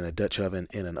to do it in a Dutch oven,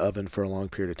 in an oven for a long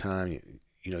period of time,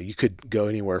 you could go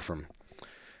anywhere from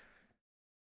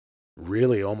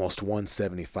really almost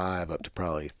 175 up to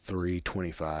probably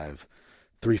 325,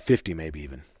 350 maybe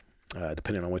even,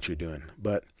 depending on what you're doing.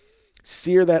 But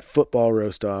sear that football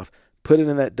roast off, put it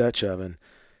in that Dutch oven.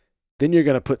 Then you're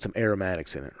going to put some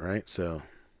aromatics in it, right? So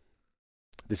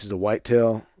this is a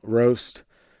whitetail roast,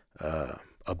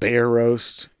 a bear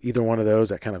roast, either one of those,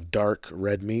 that kind of dark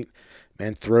red meat.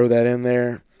 Man, throw that in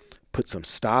there. Put some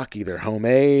stock, either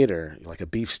homemade or like a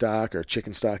beef stock or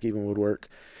chicken stock even would work.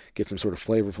 Get some sort of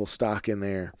flavorful stock in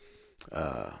there.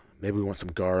 Maybe we want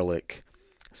some garlic,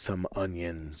 some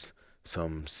onions,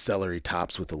 some celery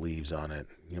tops with the leaves on it.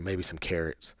 Maybe some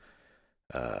carrots.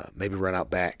 Maybe run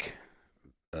out back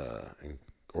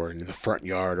or in the front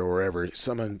yard or wherever.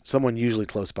 Someone usually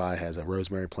close by has a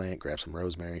rosemary plant. Grab some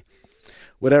rosemary.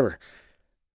 Whatever.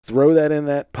 Throw that in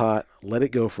that pot. Let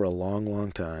it go for a long,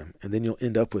 long time. And then you'll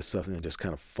end up with something that just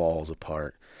kind of falls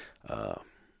apart.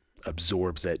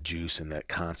 Absorbs that juice and that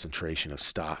concentration of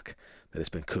stock that has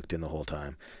been cooked in the whole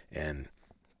time. And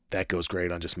that goes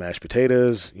great on just mashed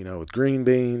potatoes, with green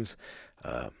beans.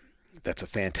 That's a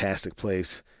fantastic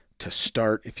place to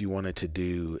start if you wanted to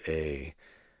do a,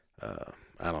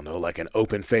 like an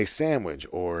open face sandwich,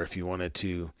 or if you wanted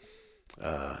to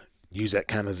use that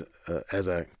kind of as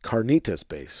a carnitas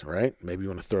base, right? Maybe you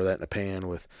want to throw that in a pan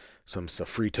with some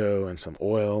sofrito and some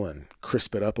oil and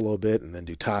crisp it up a little bit, and then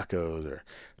do tacos or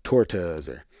tortas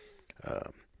or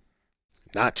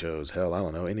nachos, hell, I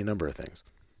don't know, any number of things.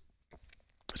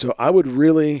 So I would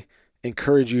really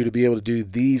encourage you to be able to do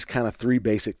these kind of three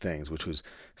basic things, which was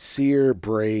sear,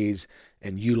 braise,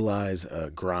 and utilize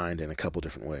grind in a couple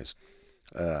different ways.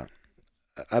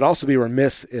 I'd also be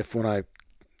remiss if, when I'm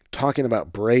talking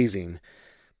about braising,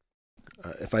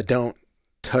 if I don't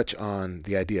touch on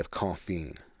the idea of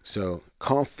confit. So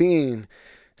confit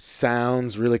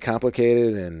sounds really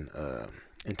complicated and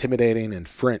intimidating and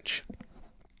French,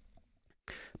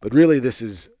 but really this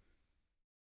is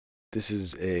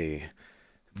a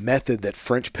method that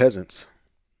French peasants,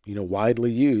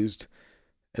 widely used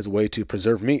as a way to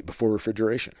preserve meat before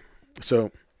refrigeration.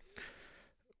 So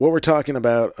what we're talking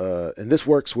about, and this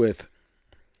works with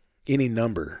any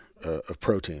number of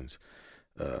proteins,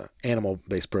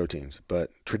 animal-based proteins.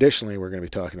 But traditionally, we're going to be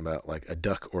talking about like a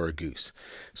duck or a goose.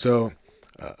 So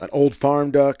an old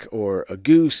farm duck or a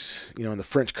goose, in the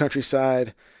French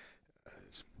countryside,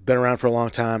 it's been around for a long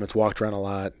time. It's walked around a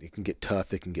lot. It can get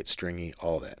tough. It can get stringy,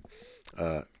 all that.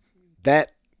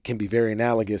 That can be very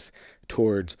analogous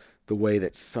towards the way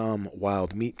that some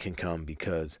wild meat can come,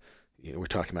 because we're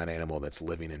talking about an animal that's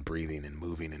living and breathing and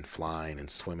moving and flying and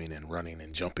swimming and running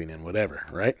and jumping and whatever,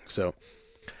 right? So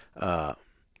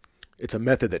it's a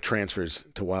method that transfers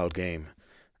to wild game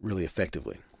really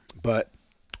effectively. But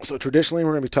so traditionally,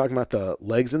 we're going to be talking about the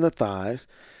legs and the thighs.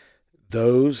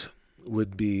 Those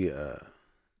would be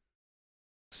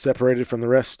separated from the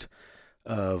rest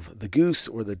of the goose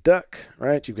or the duck,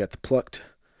 right? You've got the plucked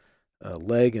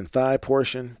leg and thigh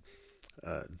portion.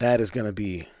 That is going to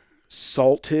be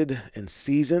salted and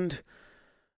seasoned,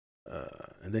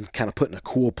 and then kind of put in a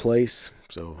cool place.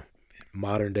 So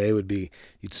modern day would be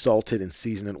you'd salt it and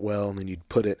season it well, and then you'd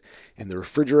put it in the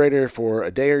refrigerator for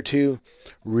a day or two.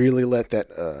 Really let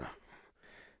that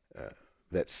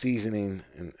seasoning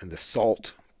and the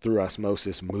salt through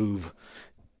osmosis move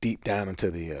deep down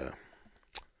into the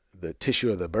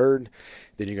tissue of the bird.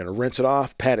 Then you're going to rinse it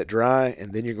off, pat it dry,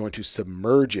 and then you're going to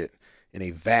submerge it in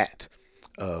a vat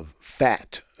of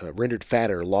fat, rendered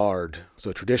fat or lard.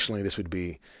 So traditionally, this would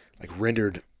be like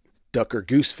rendered duck or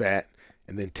goose fat,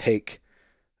 and then take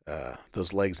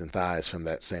those legs and thighs from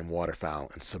that same waterfowl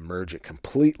and submerge it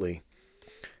completely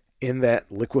in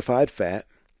that liquefied fat.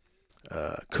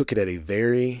 Cook it at a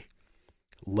very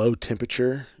low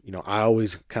temperature. I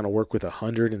always kind of work with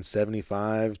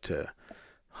 175 to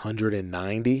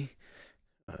 190,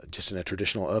 just in a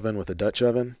traditional oven with a Dutch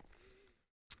oven.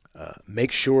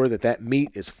 Make sure that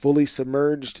meat is fully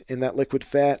submerged in that liquid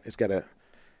fat. It's got a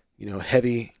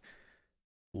heavy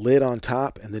lid on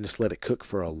top, and then just let it cook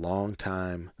for a long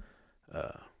time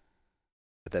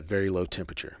at that very low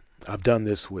temperature. I've done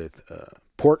this with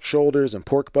pork shoulders and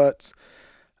pork butts.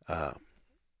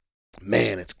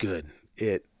 Man, it's good.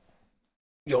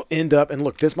 You'll end up, and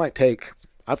look, this might take,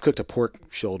 I've cooked a pork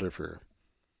shoulder for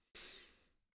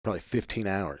probably 15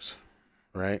 hours,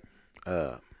 right?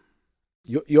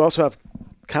 You also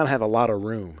have a lot of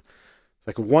room. It's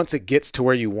like once it gets to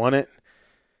where you want it,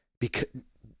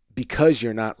 because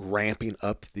you're not ramping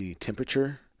up the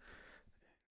temperature,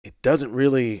 it doesn't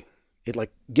really, it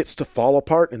like gets to fall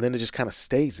apart, and then it just kind of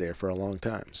stays there for a long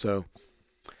time. So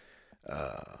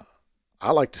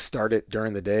I like to start it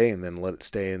during the day and then let it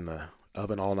stay in the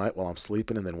oven all night while I'm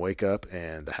sleeping, and then wake up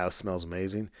and the house smells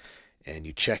amazing, and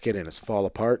you check it and it's fall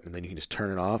apart, and then you can just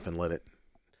turn it off and let it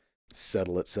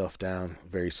settle itself down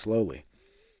very slowly.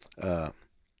 As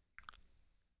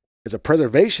a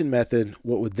preservation method,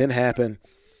 what would then happen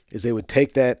is they would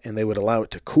take that and they would allow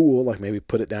it to cool, like maybe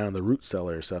put it down in the root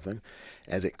cellar or something.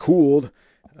 As it cooled,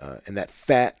 and that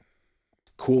fat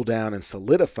cooled down and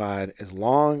solidified, as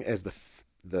long as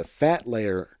the fat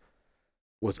layer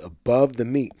was above the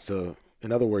meat. So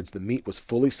in other words, the meat was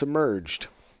fully submerged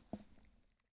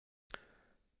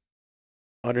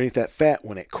underneath that fat.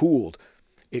 When it cooled,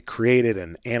 it created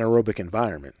an anaerobic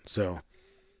environment. So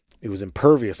it was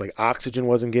impervious, like oxygen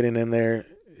wasn't getting in there.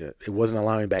 It wasn't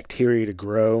allowing bacteria to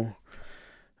grow,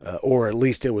 or at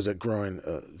least it was growing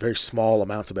very small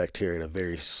amounts of bacteria at a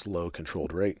very slow,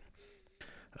 controlled rate.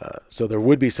 So there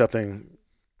would be something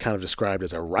kind of described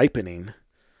as a ripening,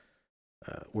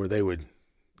 where they would,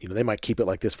 they might keep it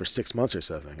like this for 6 months or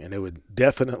something, and it would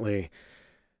definitely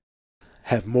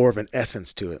have more of an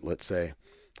essence to it, let's say,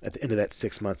 at the end of that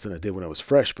 6 months than it did when it was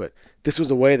fresh. But this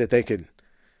was a way that they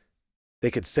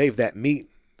could save that meat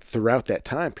throughout that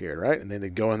time period, right? And then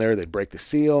they'd go in there, they'd break the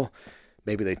seal,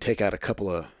 maybe they'd take out a couple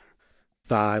of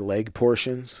thigh leg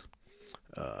portions,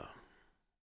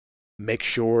 make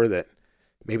sure that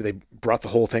maybe they brought the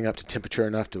whole thing up to temperature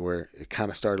enough to where it kind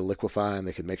of started to liquefy, and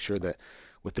they could make sure that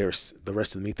the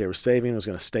rest of the meat they were saving was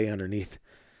going to stay underneath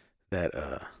that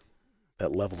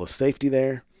level of safety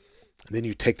there. And then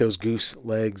you take those goose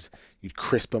legs, you'd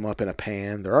crisp them up in a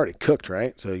pan. They're already cooked,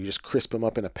 right? So you just crisp them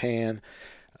up in a pan.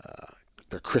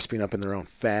 They're crisping up in their own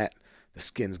fat. The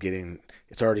skin's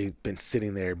it's already been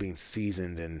sitting there being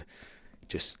seasoned and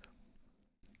just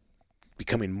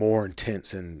becoming more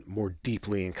intense and more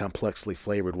deeply and complexly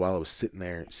flavored while it was sitting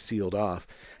there sealed off.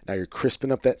 Now you're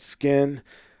crisping up that skin,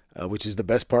 which is the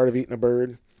best part of eating a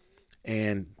bird.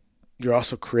 And you're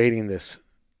also creating this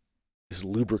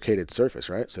lubricated surface,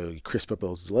 right? So you crisp up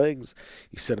those legs,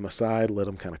 you set them aside, let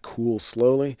them kind of cool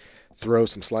slowly, throw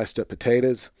some sliced up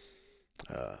potatoes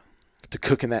to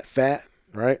cook in that fat,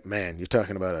 right? Man, you're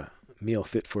talking about a meal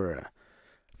fit for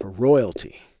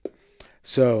royalty.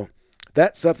 So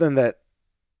that's something that,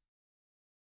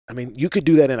 I mean, you could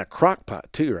do that in a crock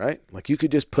pot too, right? Like you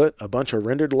could just put a bunch of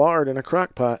rendered lard in a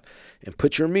crock pot and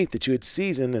put your meat that you had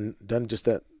seasoned and done just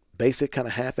that basic kind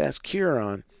of half-ass cure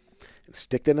on, and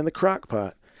stick that in the crock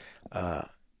pot,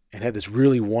 and have this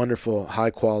really wonderful,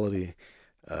 high-quality,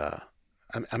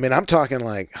 I mean, I'm talking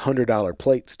like $100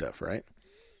 plate stuff, right?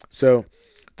 So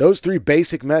those three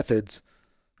basic methods,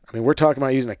 I mean, we're talking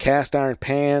about using a cast iron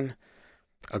pan,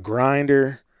 a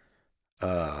grinder,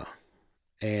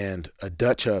 and a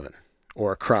Dutch oven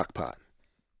or a crock pot.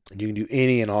 And you can do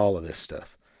any and all of this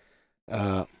stuff.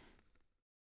 I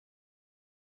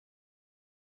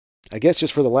guess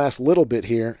just for the last little bit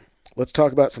here, let's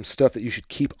talk about some stuff that you should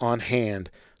keep on hand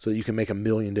so that you can make a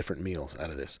million different meals out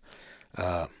of this.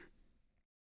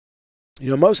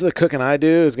 Most of the cooking I do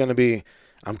is going to be,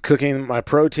 I'm cooking my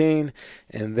protein,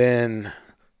 and then,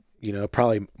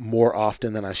 probably more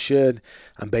often than I should,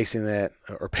 I'm basing that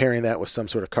or pairing that with some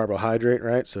sort of carbohydrate,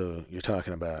 right? So you're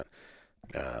talking about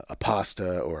a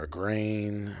pasta or a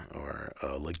grain or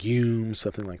a legume,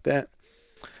 something like that.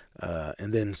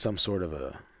 And then some sort of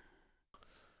a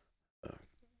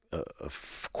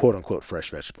quote unquote fresh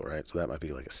vegetable, right? So that might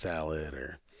be like a salad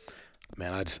or,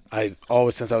 man, I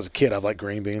always, since I was a kid, I've liked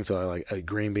green beans. So I like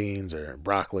green beans or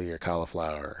broccoli or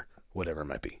cauliflower or whatever it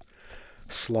might be.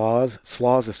 Slaw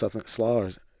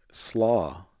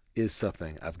is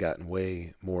something I've gotten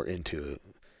way more into,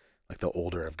 like the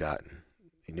older I've gotten.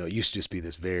 It used to just be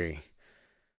this very,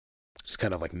 just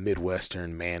kind of like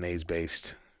Midwestern mayonnaise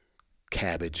based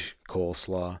cabbage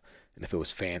coleslaw. And if it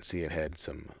was fancy, it had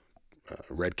some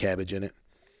red cabbage in it.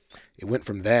 It went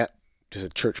from that, just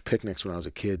at church picnics when I was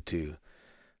a kid, to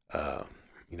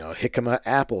jicama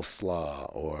apple slaw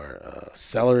or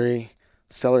celery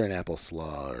and apple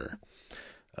slaw, or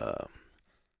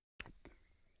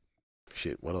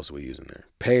what else are we using there?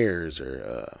 Pears,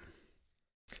 or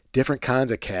different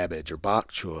kinds of cabbage, or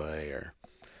bok choy, or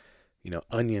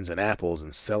onions and apples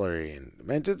and celery, and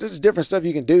man, there's different stuff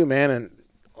you can do, man, and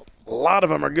a lot of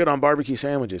them are good on barbecue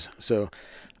sandwiches. So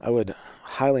I would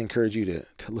highly encourage you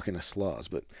to look into slaws.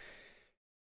 But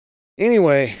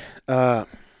anyway,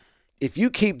 if you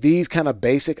keep these kind of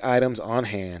basic items on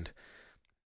hand,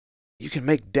 you can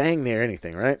make dang near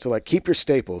anything, right? So like, keep your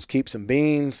staples, keep some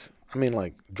beans. I mean,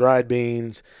 like dried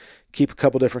beans, keep a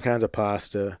couple different kinds of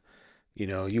pasta.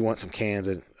 You want some cans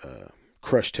of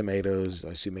crushed tomatoes.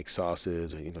 I see you make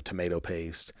sauces, or, tomato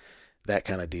paste, that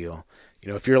kind of deal.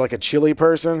 If you're like a chili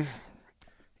person,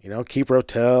 keep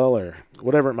Rotel or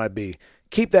whatever it might be.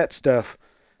 Keep that stuff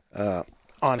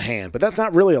on hand. But that's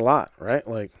not really a lot, right?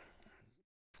 Like,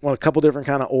 want a couple different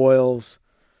kind of oils.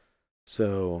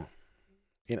 So,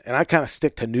 and I kind of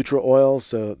stick to neutral oils.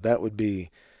 So that would be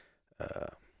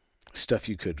stuff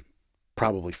you could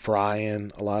probably fry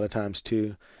in a lot of times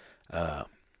too.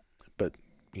 But,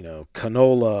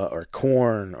 canola or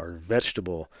corn or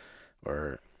vegetable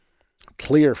or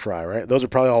clear fry, right? Those are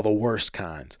probably all the worst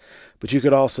kinds. But you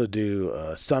could also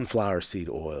do sunflower seed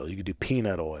oil. You could do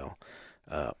peanut oil.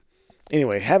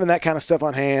 Anyway, having that kind of stuff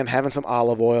on hand, having some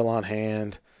olive oil on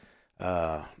hand.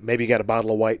 Maybe you got a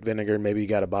bottle of white vinegar. Maybe you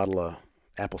got a bottle of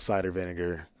apple cider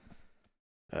vinegar.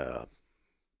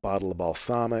 Bottle of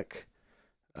balsamic.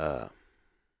 But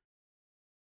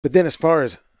then as far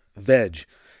as veg,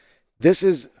 this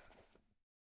is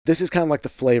kind of like the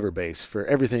flavor base for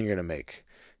everything you're going to make.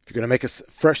 If you're going to make a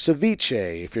fresh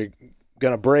ceviche, if you're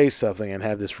going to braise something and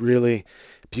have this really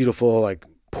beautiful, like,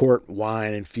 port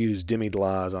wine infused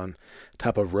demi-glace on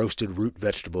top of roasted root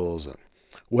vegetables, or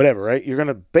whatever, right? You're going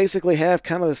to basically have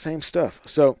kind of the same stuff.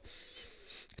 So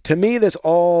to me, this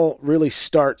all really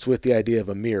starts with the idea of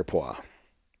a mirepoix.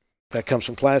 That comes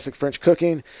from classic French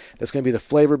cooking. That's going to be the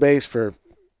flavor base for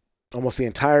almost the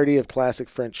entirety of classic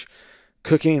French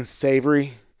cooking,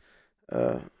 savory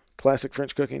classic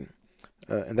French cooking.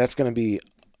 And that's going to be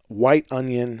white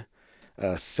onion,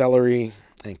 celery,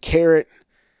 and carrot,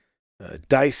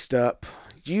 diced up,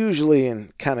 usually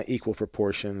in kind of equal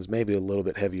proportions, maybe a little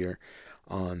bit heavier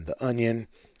on the onion.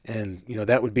 And,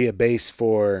 that would be a base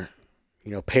for,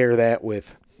 pair that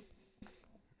with,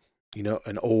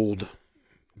 an old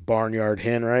barnyard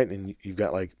hen, right? And you've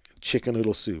got like chicken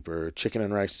noodle soup or chicken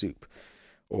and rice soup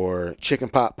or chicken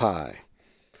pot pie.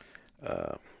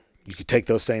 You could take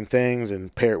those same things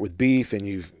and pair it with beef, and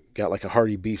you've got like a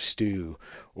hearty beef stew,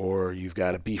 or you've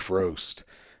got a beef roast.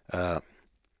 And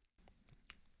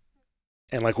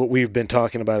like what we've been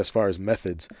talking about as far as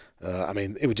methods, I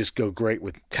mean, it would just go great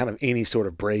with kind of any sort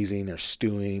of braising or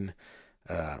stewing.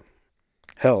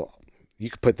 Hell, you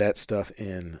could put that stuff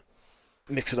in,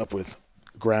 mix it up with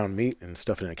ground meat and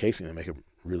stuff it in a casing and make a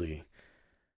really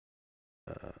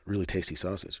tasty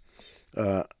sausage.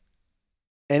 Uh,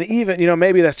 and even, you know,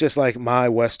 maybe that's just like my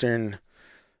Western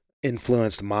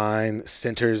influenced mind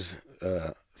centers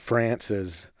France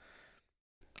as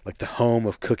like the home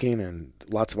of cooking, and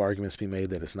lots of arguments be made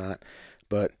that it's not.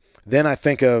 But then I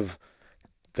think of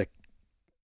the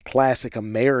classic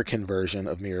American version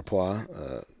of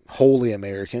Mirepoix, wholly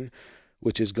American,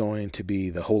 which is going to be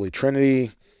the Holy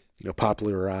Trinity, you know,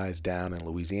 popularized down in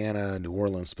Louisiana, New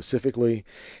Orleans specifically,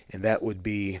 and that would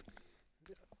be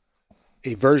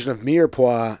a version of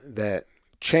Mirepoix that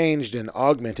changed and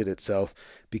augmented itself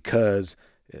because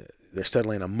they're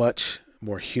settling in a much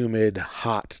more humid,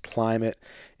 hot climate,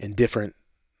 and different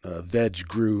veg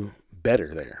grew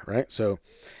better there, right? So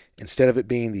instead of it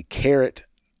being the carrot,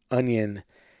 onion,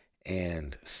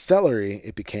 and celery,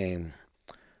 it became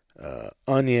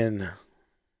onion,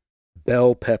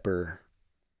 bell pepper,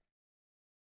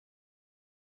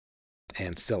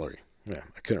 and celery. Yeah,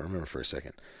 I couldn't remember for a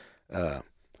second.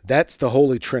 That's the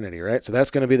Holy Trinity, right? So that's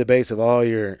going to be the base of all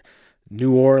your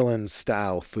New Orleans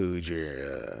style food,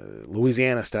 your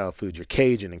Louisiana style food, your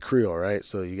Cajun and Creole, right?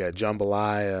 So you got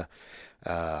jambalaya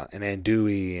and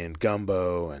andouille and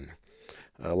gumbo and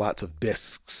lots of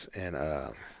bisques and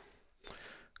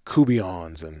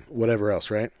coubillons and whatever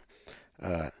else, right?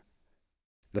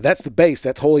 But that's the base.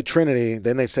 That's Holy Trinity.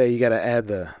 Then they say you got to add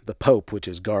the Pope, which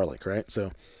is garlic, right?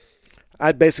 So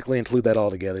I'd basically include that all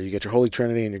together. You get your Holy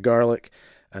Trinity and your garlic,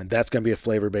 and that's going to be a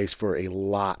flavor base for a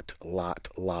lot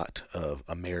of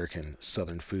American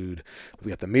Southern food. We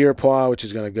got the Mirepoix, which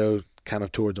is going to go kind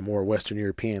of towards a more Western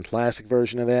European classic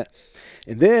version of that.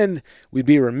 And then we'd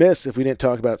be remiss if we didn't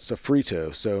talk about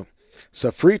sofrito. So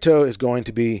sofrito is going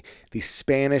to be the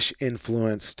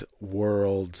Spanish-influenced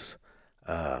world's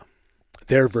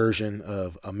their version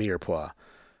of a Mirepoix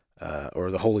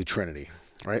or the Holy Trinity,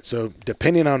 right? So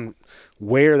depending on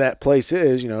where that place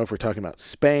is, you know, if we're talking about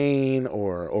Spain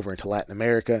or over into Latin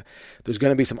America, there's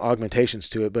going to be some augmentations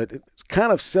to it, but it's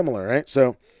kind of similar, right?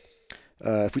 So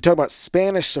if we talk about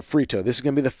Spanish sofrito, this is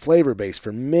going to be the flavor base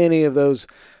for many of those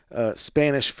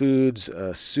Spanish foods,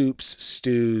 soups,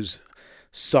 stews,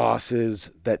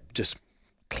 sauces, that just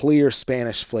clear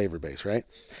Spanish flavor base, right?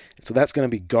 And so that's going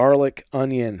to be garlic,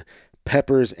 onion,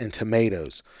 peppers, and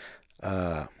tomatoes.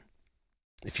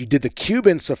 If you did the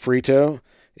Cuban sofrito,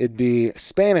 it'd be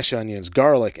Spanish onions,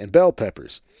 garlic, and bell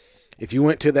peppers. If you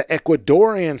went to the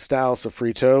Ecuadorian style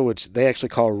sofrito, which they actually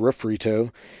call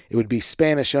refrito, it would be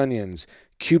Spanish onions,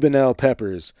 Cubanelle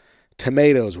peppers,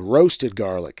 tomatoes, roasted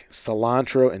garlic,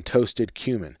 cilantro, and toasted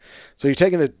cumin. So you're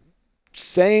taking the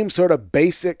same sort of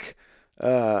basic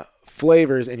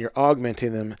flavors and you're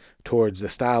augmenting them towards the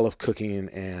style of cooking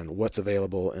and what's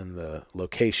available in the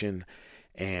location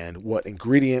and what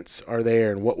ingredients are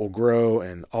there and what will grow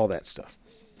and all that stuff.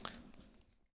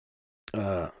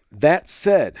 That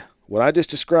said, what I just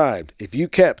described, if you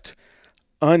kept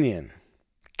onion,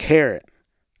 carrot,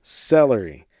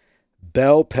 celery,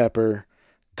 bell pepper,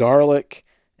 garlic,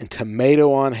 and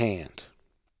tomato on hand,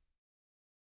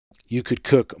 you could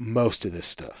cook most of this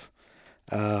stuff.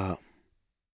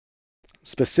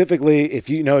 Specifically, if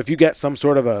you got some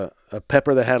sort of a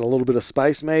pepper that had a little bit of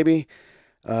spice maybe,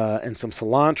 and some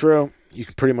cilantro, you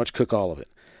can pretty much cook all of it.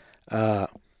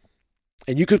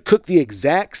 And you could cook the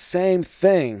exact same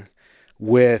thing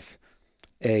with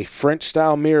a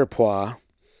French-style mirepoix,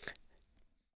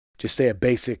 just say a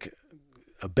basic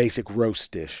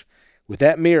roast dish. With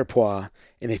that mirepoix,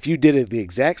 and if you did it the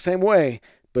exact same way,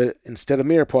 but instead of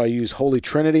mirepoix, you use Holy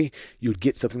Trinity, you would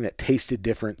get something that tasted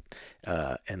different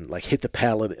and like hit the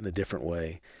palate in a different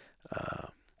way.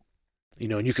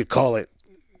 And you could call it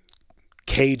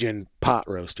Cajun pot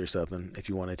roast or something if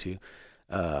you wanted to.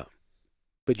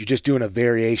 But you're just doing a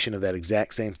variation of that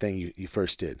exact same thing you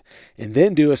first did. And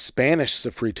then do a Spanish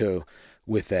sofrito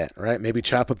with that, right? Maybe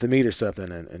chop up the meat or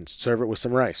something and serve it with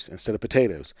some rice instead of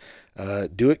potatoes.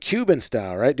 Do it Cuban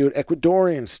style, right? Do it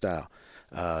Ecuadorian style.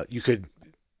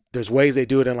 There's ways they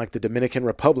do it in like the Dominican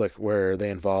Republic where they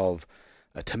involve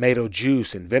tomato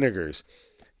juice and vinegars.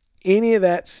 Any of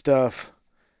that stuff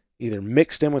either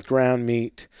mixed in with ground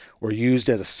meat or used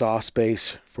as a sauce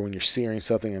base for when you're searing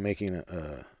something and making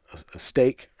a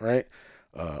steak, right?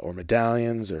 Or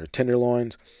medallions or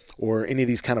tenderloins, or any of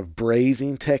these kind of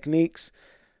braising techniques,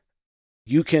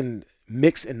 you can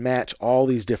mix and match all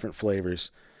these different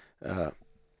flavors.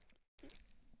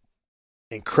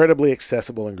 Incredibly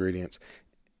accessible ingredients.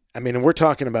 I mean, and we're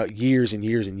talking about years and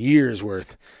years and years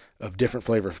worth of different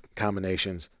flavor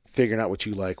combinations, figuring out what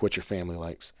you like, what your family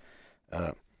likes.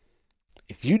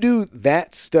 If you do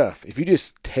that stuff, if you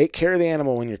just take care of the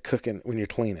animal when you're cooking, when you're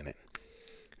cleaning it,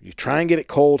 you try and get it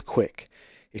cold quick.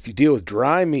 If you deal with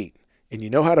dry meat and you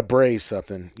know how to braise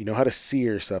something, you know how to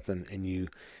sear something, and you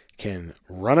can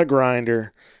run a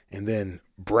grinder and then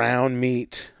brown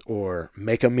meat or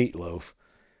make a meatloaf,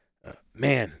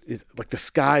 man, it's like the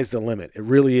sky's the limit. It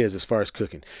really is as far as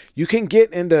cooking. You can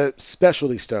get into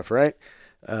specialty stuff, right?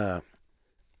 Uh,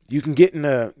 you can get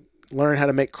into learn how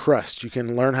to make crust. You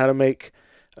can learn how to make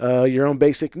your own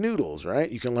basic noodles,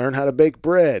 right? You can learn how to bake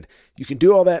bread. You can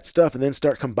do all that stuff and then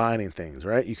start combining things,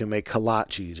 right? You can make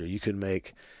kolaches, or you can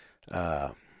make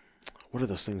what are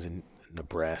those things in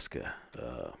Nebraska?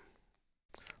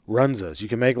 Runzas. You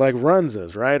can make like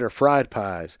runzas, right? Or fried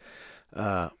pies.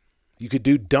 You could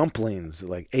do dumplings,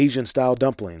 like Asian style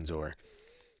dumplings, or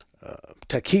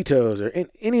taquitos, or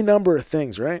any number of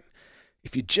things, right?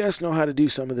 If you just know how to do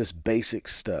some of this basic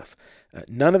stuff,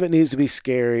 none of it needs to be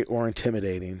scary or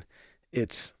intimidating.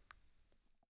 It's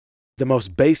the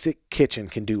most basic kitchen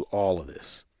can do all of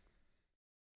this.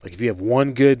 Like if you have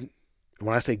one good,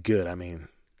 when I say good, I mean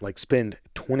like spend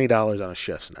 $20 on a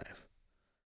chef's knife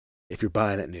if you're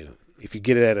buying it new. If you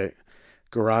get it at a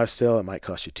garage sale, it might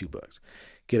cost you $2.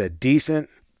 Get a decent,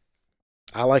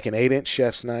 I like an 8-inch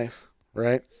chef's knife,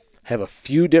 right? Have a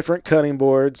few different cutting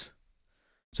boards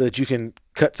so that you can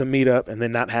cut some meat up and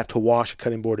then not have to wash a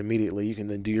cutting board immediately. You can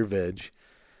then do your veg.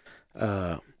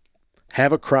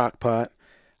 Have a crock pot.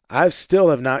 I still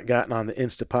have not gotten on the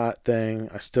Instapot thing.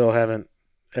 I still haven't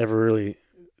ever really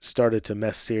started to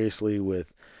mess seriously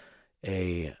with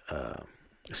a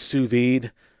sous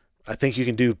vide. I think you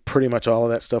can do pretty much all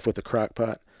of that stuff with the crock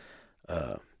pot.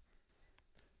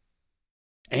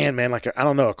 And man, like, I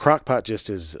don't know, a crock pot just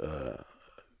is,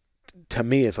 to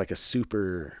me, it's like a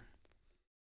super,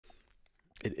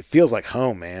 it feels like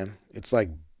home, man. It's like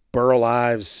Burl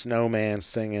Ives' Snowman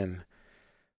singing,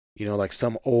 like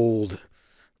some old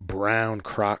brown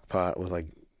crock pot with like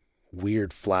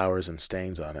weird flowers and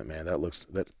stains on it, man.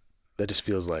 That just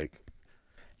feels like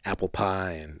apple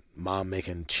pie and mom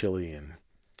making chili and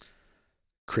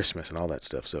Christmas and all that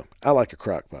stuff. So I like a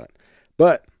crock pot.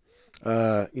 But,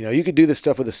 you could do this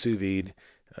stuff with a sous vide.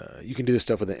 You can do this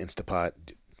stuff with an Instapot.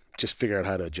 Just figure out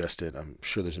how to adjust it. I'm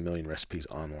sure there's a million recipes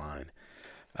online.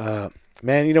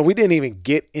 Man, we didn't even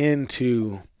get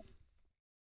into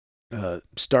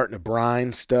starting to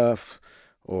brine stuff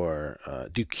or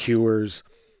do cures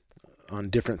on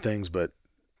different things, but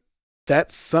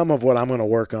that's some of what I'm going to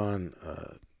work on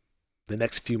the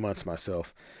next few months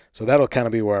myself. So that'll kind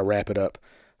of be where I wrap it up.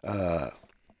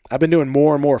 I've been doing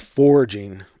more and more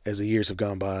foraging as the years have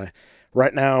gone by.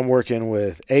 Right now I'm working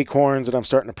with acorns that I'm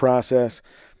starting to process,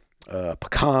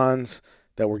 pecans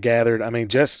that were gathered. I mean,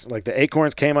 just like the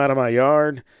acorns came out of my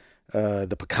yard,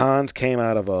 the pecans came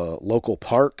out of a local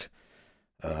park,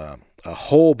 a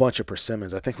whole bunch of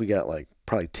persimmons. I think we got like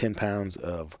probably 10 pounds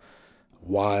of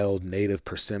wild native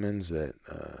persimmons that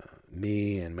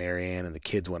me and Marianne and the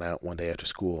kids went out one day after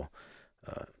school.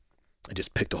 I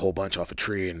just picked a whole bunch off a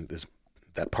tree in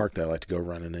that park that I like to go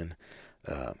running in.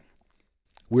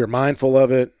 We were mindful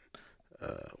of it.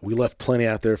 We left plenty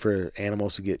out there for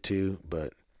animals to get to,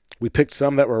 but we picked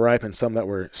some that were ripe and some that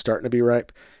were starting to be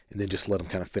ripe, and then just let them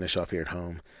kind of finish off here at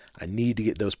home. I need to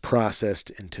get those processed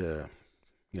into,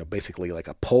 basically like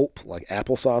a pulp, like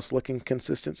applesauce looking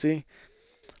consistency.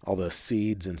 All the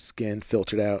seeds and skin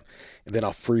filtered out, and then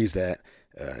I'll freeze that.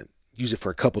 Use it for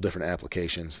a couple different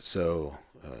applications. So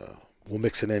we'll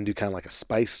mix it in, do kind of like a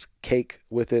spice cake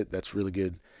with it. That's really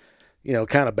good.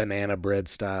 Kind of banana bread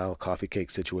style coffee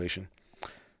cake situation.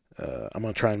 I'm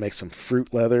going to try and make some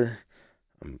fruit leather.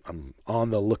 I'm on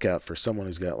the lookout for someone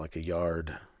who's got like a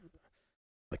yard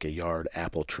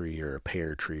apple tree or a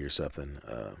pear tree or something.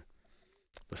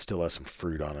 That still has some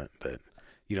fruit on it that,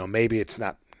 maybe it's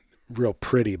not real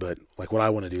pretty, but like what I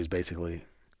want to do is basically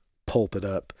pulp it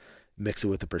up, mix it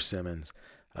with the persimmons,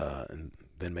 and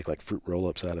then make like fruit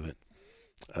roll-ups out of it.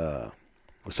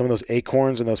 With some of those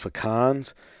acorns and those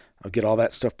pecans, I'll get all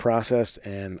that stuff processed,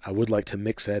 and I would like to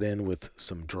mix that in with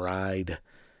some dried,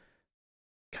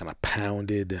 kind of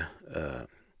pounded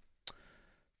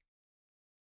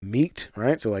meat,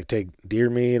 right? So like take deer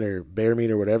meat or bear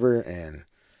meat or whatever and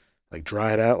like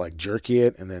dry it out, like jerky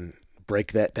it, and then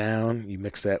break that down. You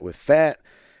mix that with fat,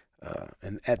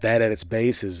 and at its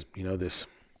base is, this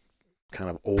kind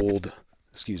of old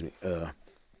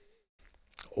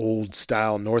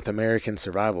style North American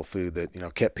survival food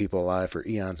that, kept people alive for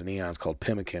eons and eons, called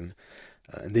pemmican.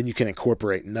 And then you can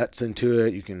incorporate nuts into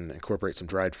it. You can incorporate some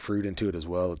dried fruit into it as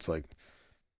well. It's like,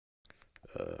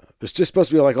 there's just supposed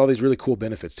to be like all these really cool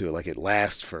benefits to it. Like it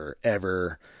lasts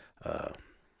forever.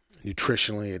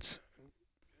 Nutritionally, it's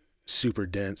super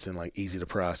dense and like easy to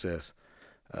process.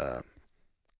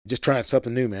 Just trying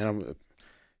something new, man.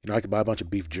 I could buy a bunch of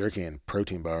beef jerky and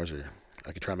protein bars, or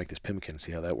I could try and make this pemmican and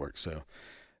see how that works. So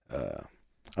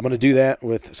I'm going to do that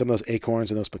with some of those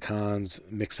acorns and those pecans,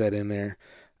 mix that in there.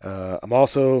 I'm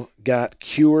also got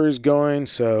cures going,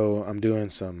 so I'm doing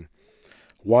some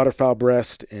waterfowl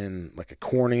breast in like a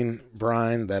corning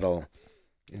brine that'll,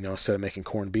 instead of making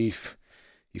corned beef,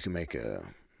 you can make a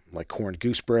like corned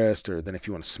goose breast, or then if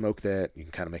you want to smoke that, you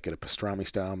can kind of make it a pastrami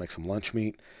style, make some lunch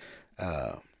meat.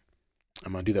 I'm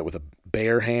going to do that with a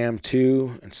bear ham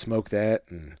too and smoke that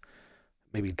and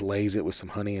maybe glaze it with some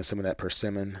honey and some of that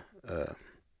persimmon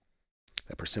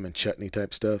chutney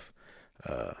type stuff.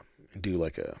 And do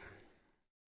like a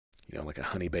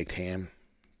honey baked ham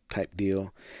type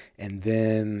deal. And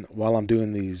then while I'm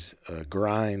doing these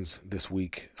grinds this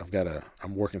week,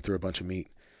 I'm working through a bunch of meat.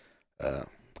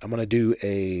 I'm going to do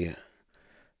a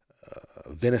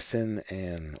venison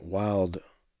and wild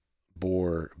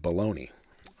boar bologna,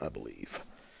 I believe.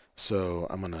 So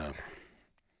I'm going to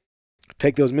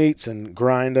take those meats and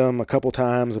grind them a couple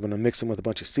times. I'm going to mix them with a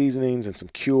bunch of seasonings and some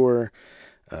cure,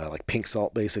 like pink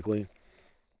salt basically.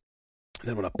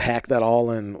 Then I'm going to pack that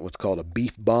all in what's called a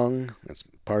beef bung. That's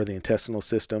part of the intestinal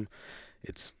system.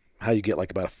 It's how you get like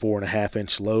about a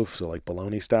 4.5-inch loaf, so like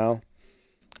bologna style.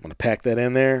 I'm going to pack that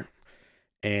in there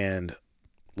and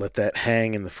let that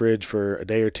hang in the fridge for a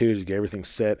day or two to get everything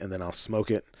set, and then I'll smoke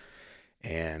it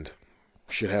and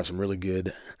should have some really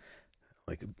good,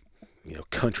 like,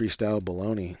 country style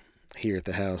bologna here at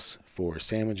the house for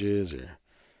sandwiches or,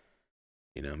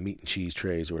 meat and cheese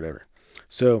trays or whatever.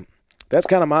 So that's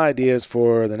kind of my ideas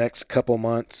for the next couple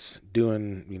months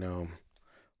doing,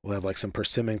 we'll have like some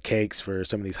persimmon cakes for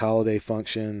some of these holiday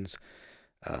functions,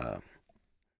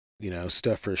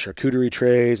 stuff for charcuterie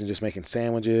trays and just making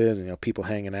sandwiches and, people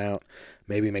hanging out.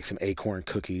 Maybe make some acorn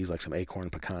cookies, like some acorn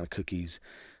pecan cookies,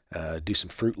 do some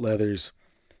fruit leathers,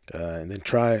 and then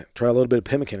try a little bit of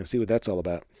pemmican and see what that's all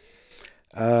about.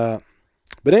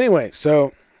 But anyway,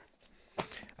 so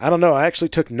I don't know. I actually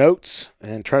took notes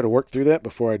and tried to work through that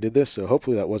before I did this, so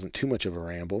hopefully that wasn't too much of a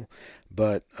ramble.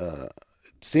 But it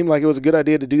seemed like it was a good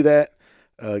idea to do that,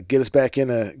 get us back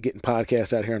into getting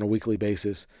podcasts out here on a weekly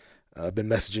basis. I've been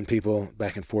messaging people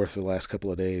back and forth for the last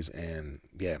couple of days, and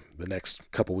yeah, the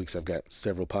next couple of weeks I've got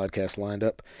several podcasts lined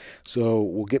up. So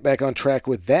we'll get back on track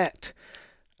with that.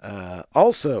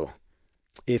 Also,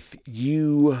 if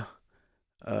you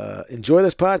enjoy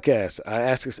this podcast, I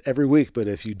ask this every week, but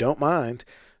if you don't mind,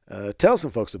 tell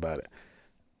some folks about it.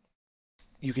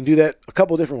 You can do that a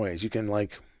couple different ways. You can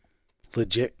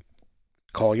legit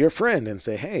call your friend and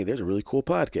say, hey, there's a really cool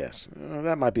podcast.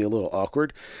 That might be a little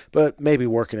awkward, but maybe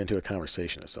working into a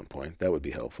conversation at some point. That would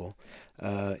be helpful.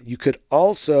 You could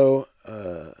also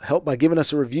help by giving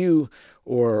us a review,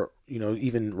 or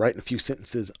even writing a few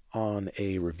sentences on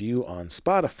a review on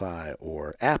Spotify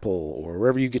or Apple or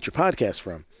wherever you get your podcast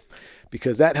from,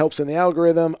 because that helps in the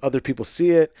algorithm. Other people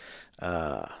see it.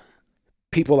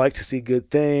 People like to see good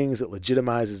things. It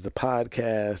legitimizes the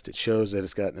podcast. It shows that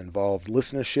it's got an involved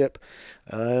listenership.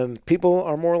 People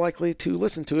are more likely to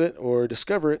listen to it or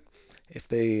discover it if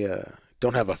they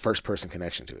don't have a first-person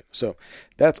connection to it. So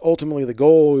that's ultimately the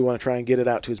goal. We want to try and get it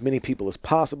out to as many people as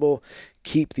possible.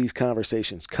 Keep these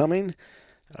conversations coming.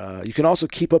 You can also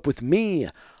keep up with me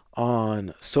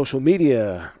on social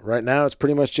media. Right now, it's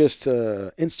pretty much just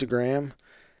Instagram.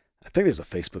 I think there's a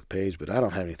Facebook page, but I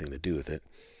don't have anything to do with it.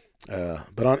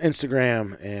 But on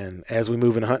Instagram, and as we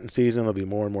move into hunting season, there'll be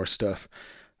more and more stuff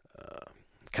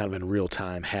kind of in real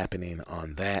time happening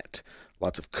on that.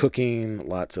 Lots of cooking,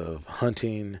 lots of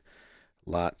hunting,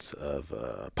 lots of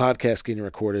podcasts getting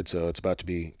recorded. So it's about to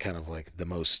be kind of like the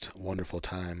most wonderful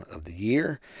time of the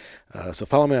year. So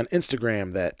follow me on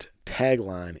Instagram. That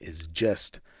tagline is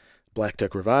just Black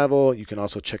Duck Revival. You can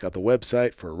also check out the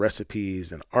website for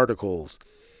recipes and articles,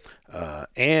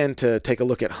 and to take a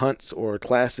look at hunts or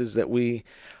classes that we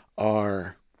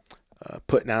are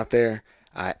putting out there.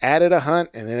 I added a hunt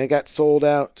and then it got sold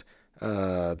out.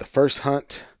 The first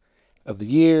hunt of the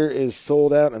year is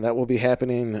sold out, and that will be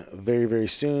happening very, very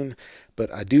soon.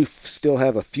 But I do still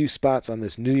have a few spots on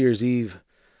this New Year's Eve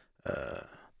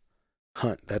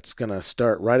hunt. That's going to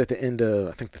start right at the end of,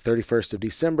 I think, the 31st of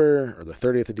December or the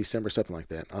 30th of December, something like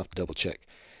that. I'll have to double check.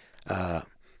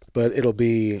 But it'll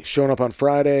be showing up on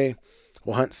Friday.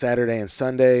 We'll hunt Saturday and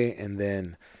Sunday, and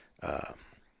then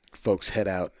folks head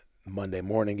out Monday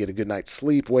morning, get a good night's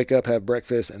sleep, wake up, have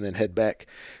breakfast, and then head back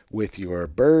with your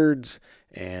birds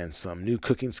and some new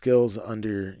cooking skills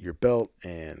under your belt,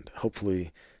 and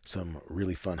hopefully some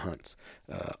really fun hunts.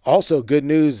 Also, good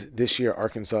news, this year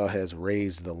Arkansas has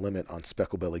raised the limit on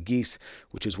speckled-bellied geese,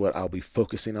 which is what I'll be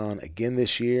focusing on again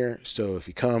this year. So if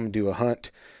you come do a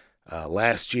hunt,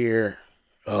 last year,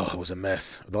 it was a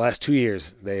mess. The last 2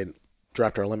 years, they had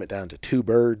dropped our limit down to 2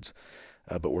 birds,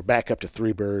 but we're back up to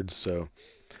 3 birds. So,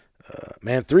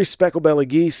 man, 3 speckled belly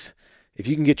geese. If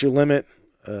you can get your limit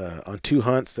on 2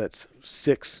 hunts, that's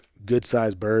 6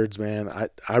 good-sized birds, man.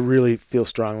 I really feel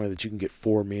strongly that you can get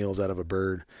 4 meals out of a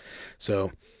bird.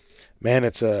 So, man,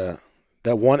 it's that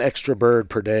one extra bird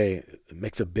per day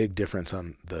makes a big difference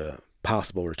on the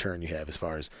possible return you have as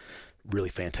far as really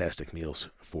fantastic meals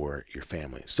for your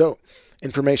family. So,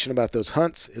 information about those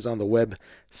hunts is on the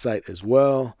website as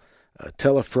well.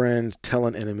 Tell a friend, tell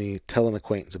an enemy, tell an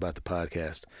acquaintance about the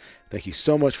podcast. Thank you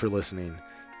so much for listening,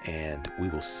 and we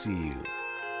will see you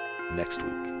next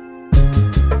week.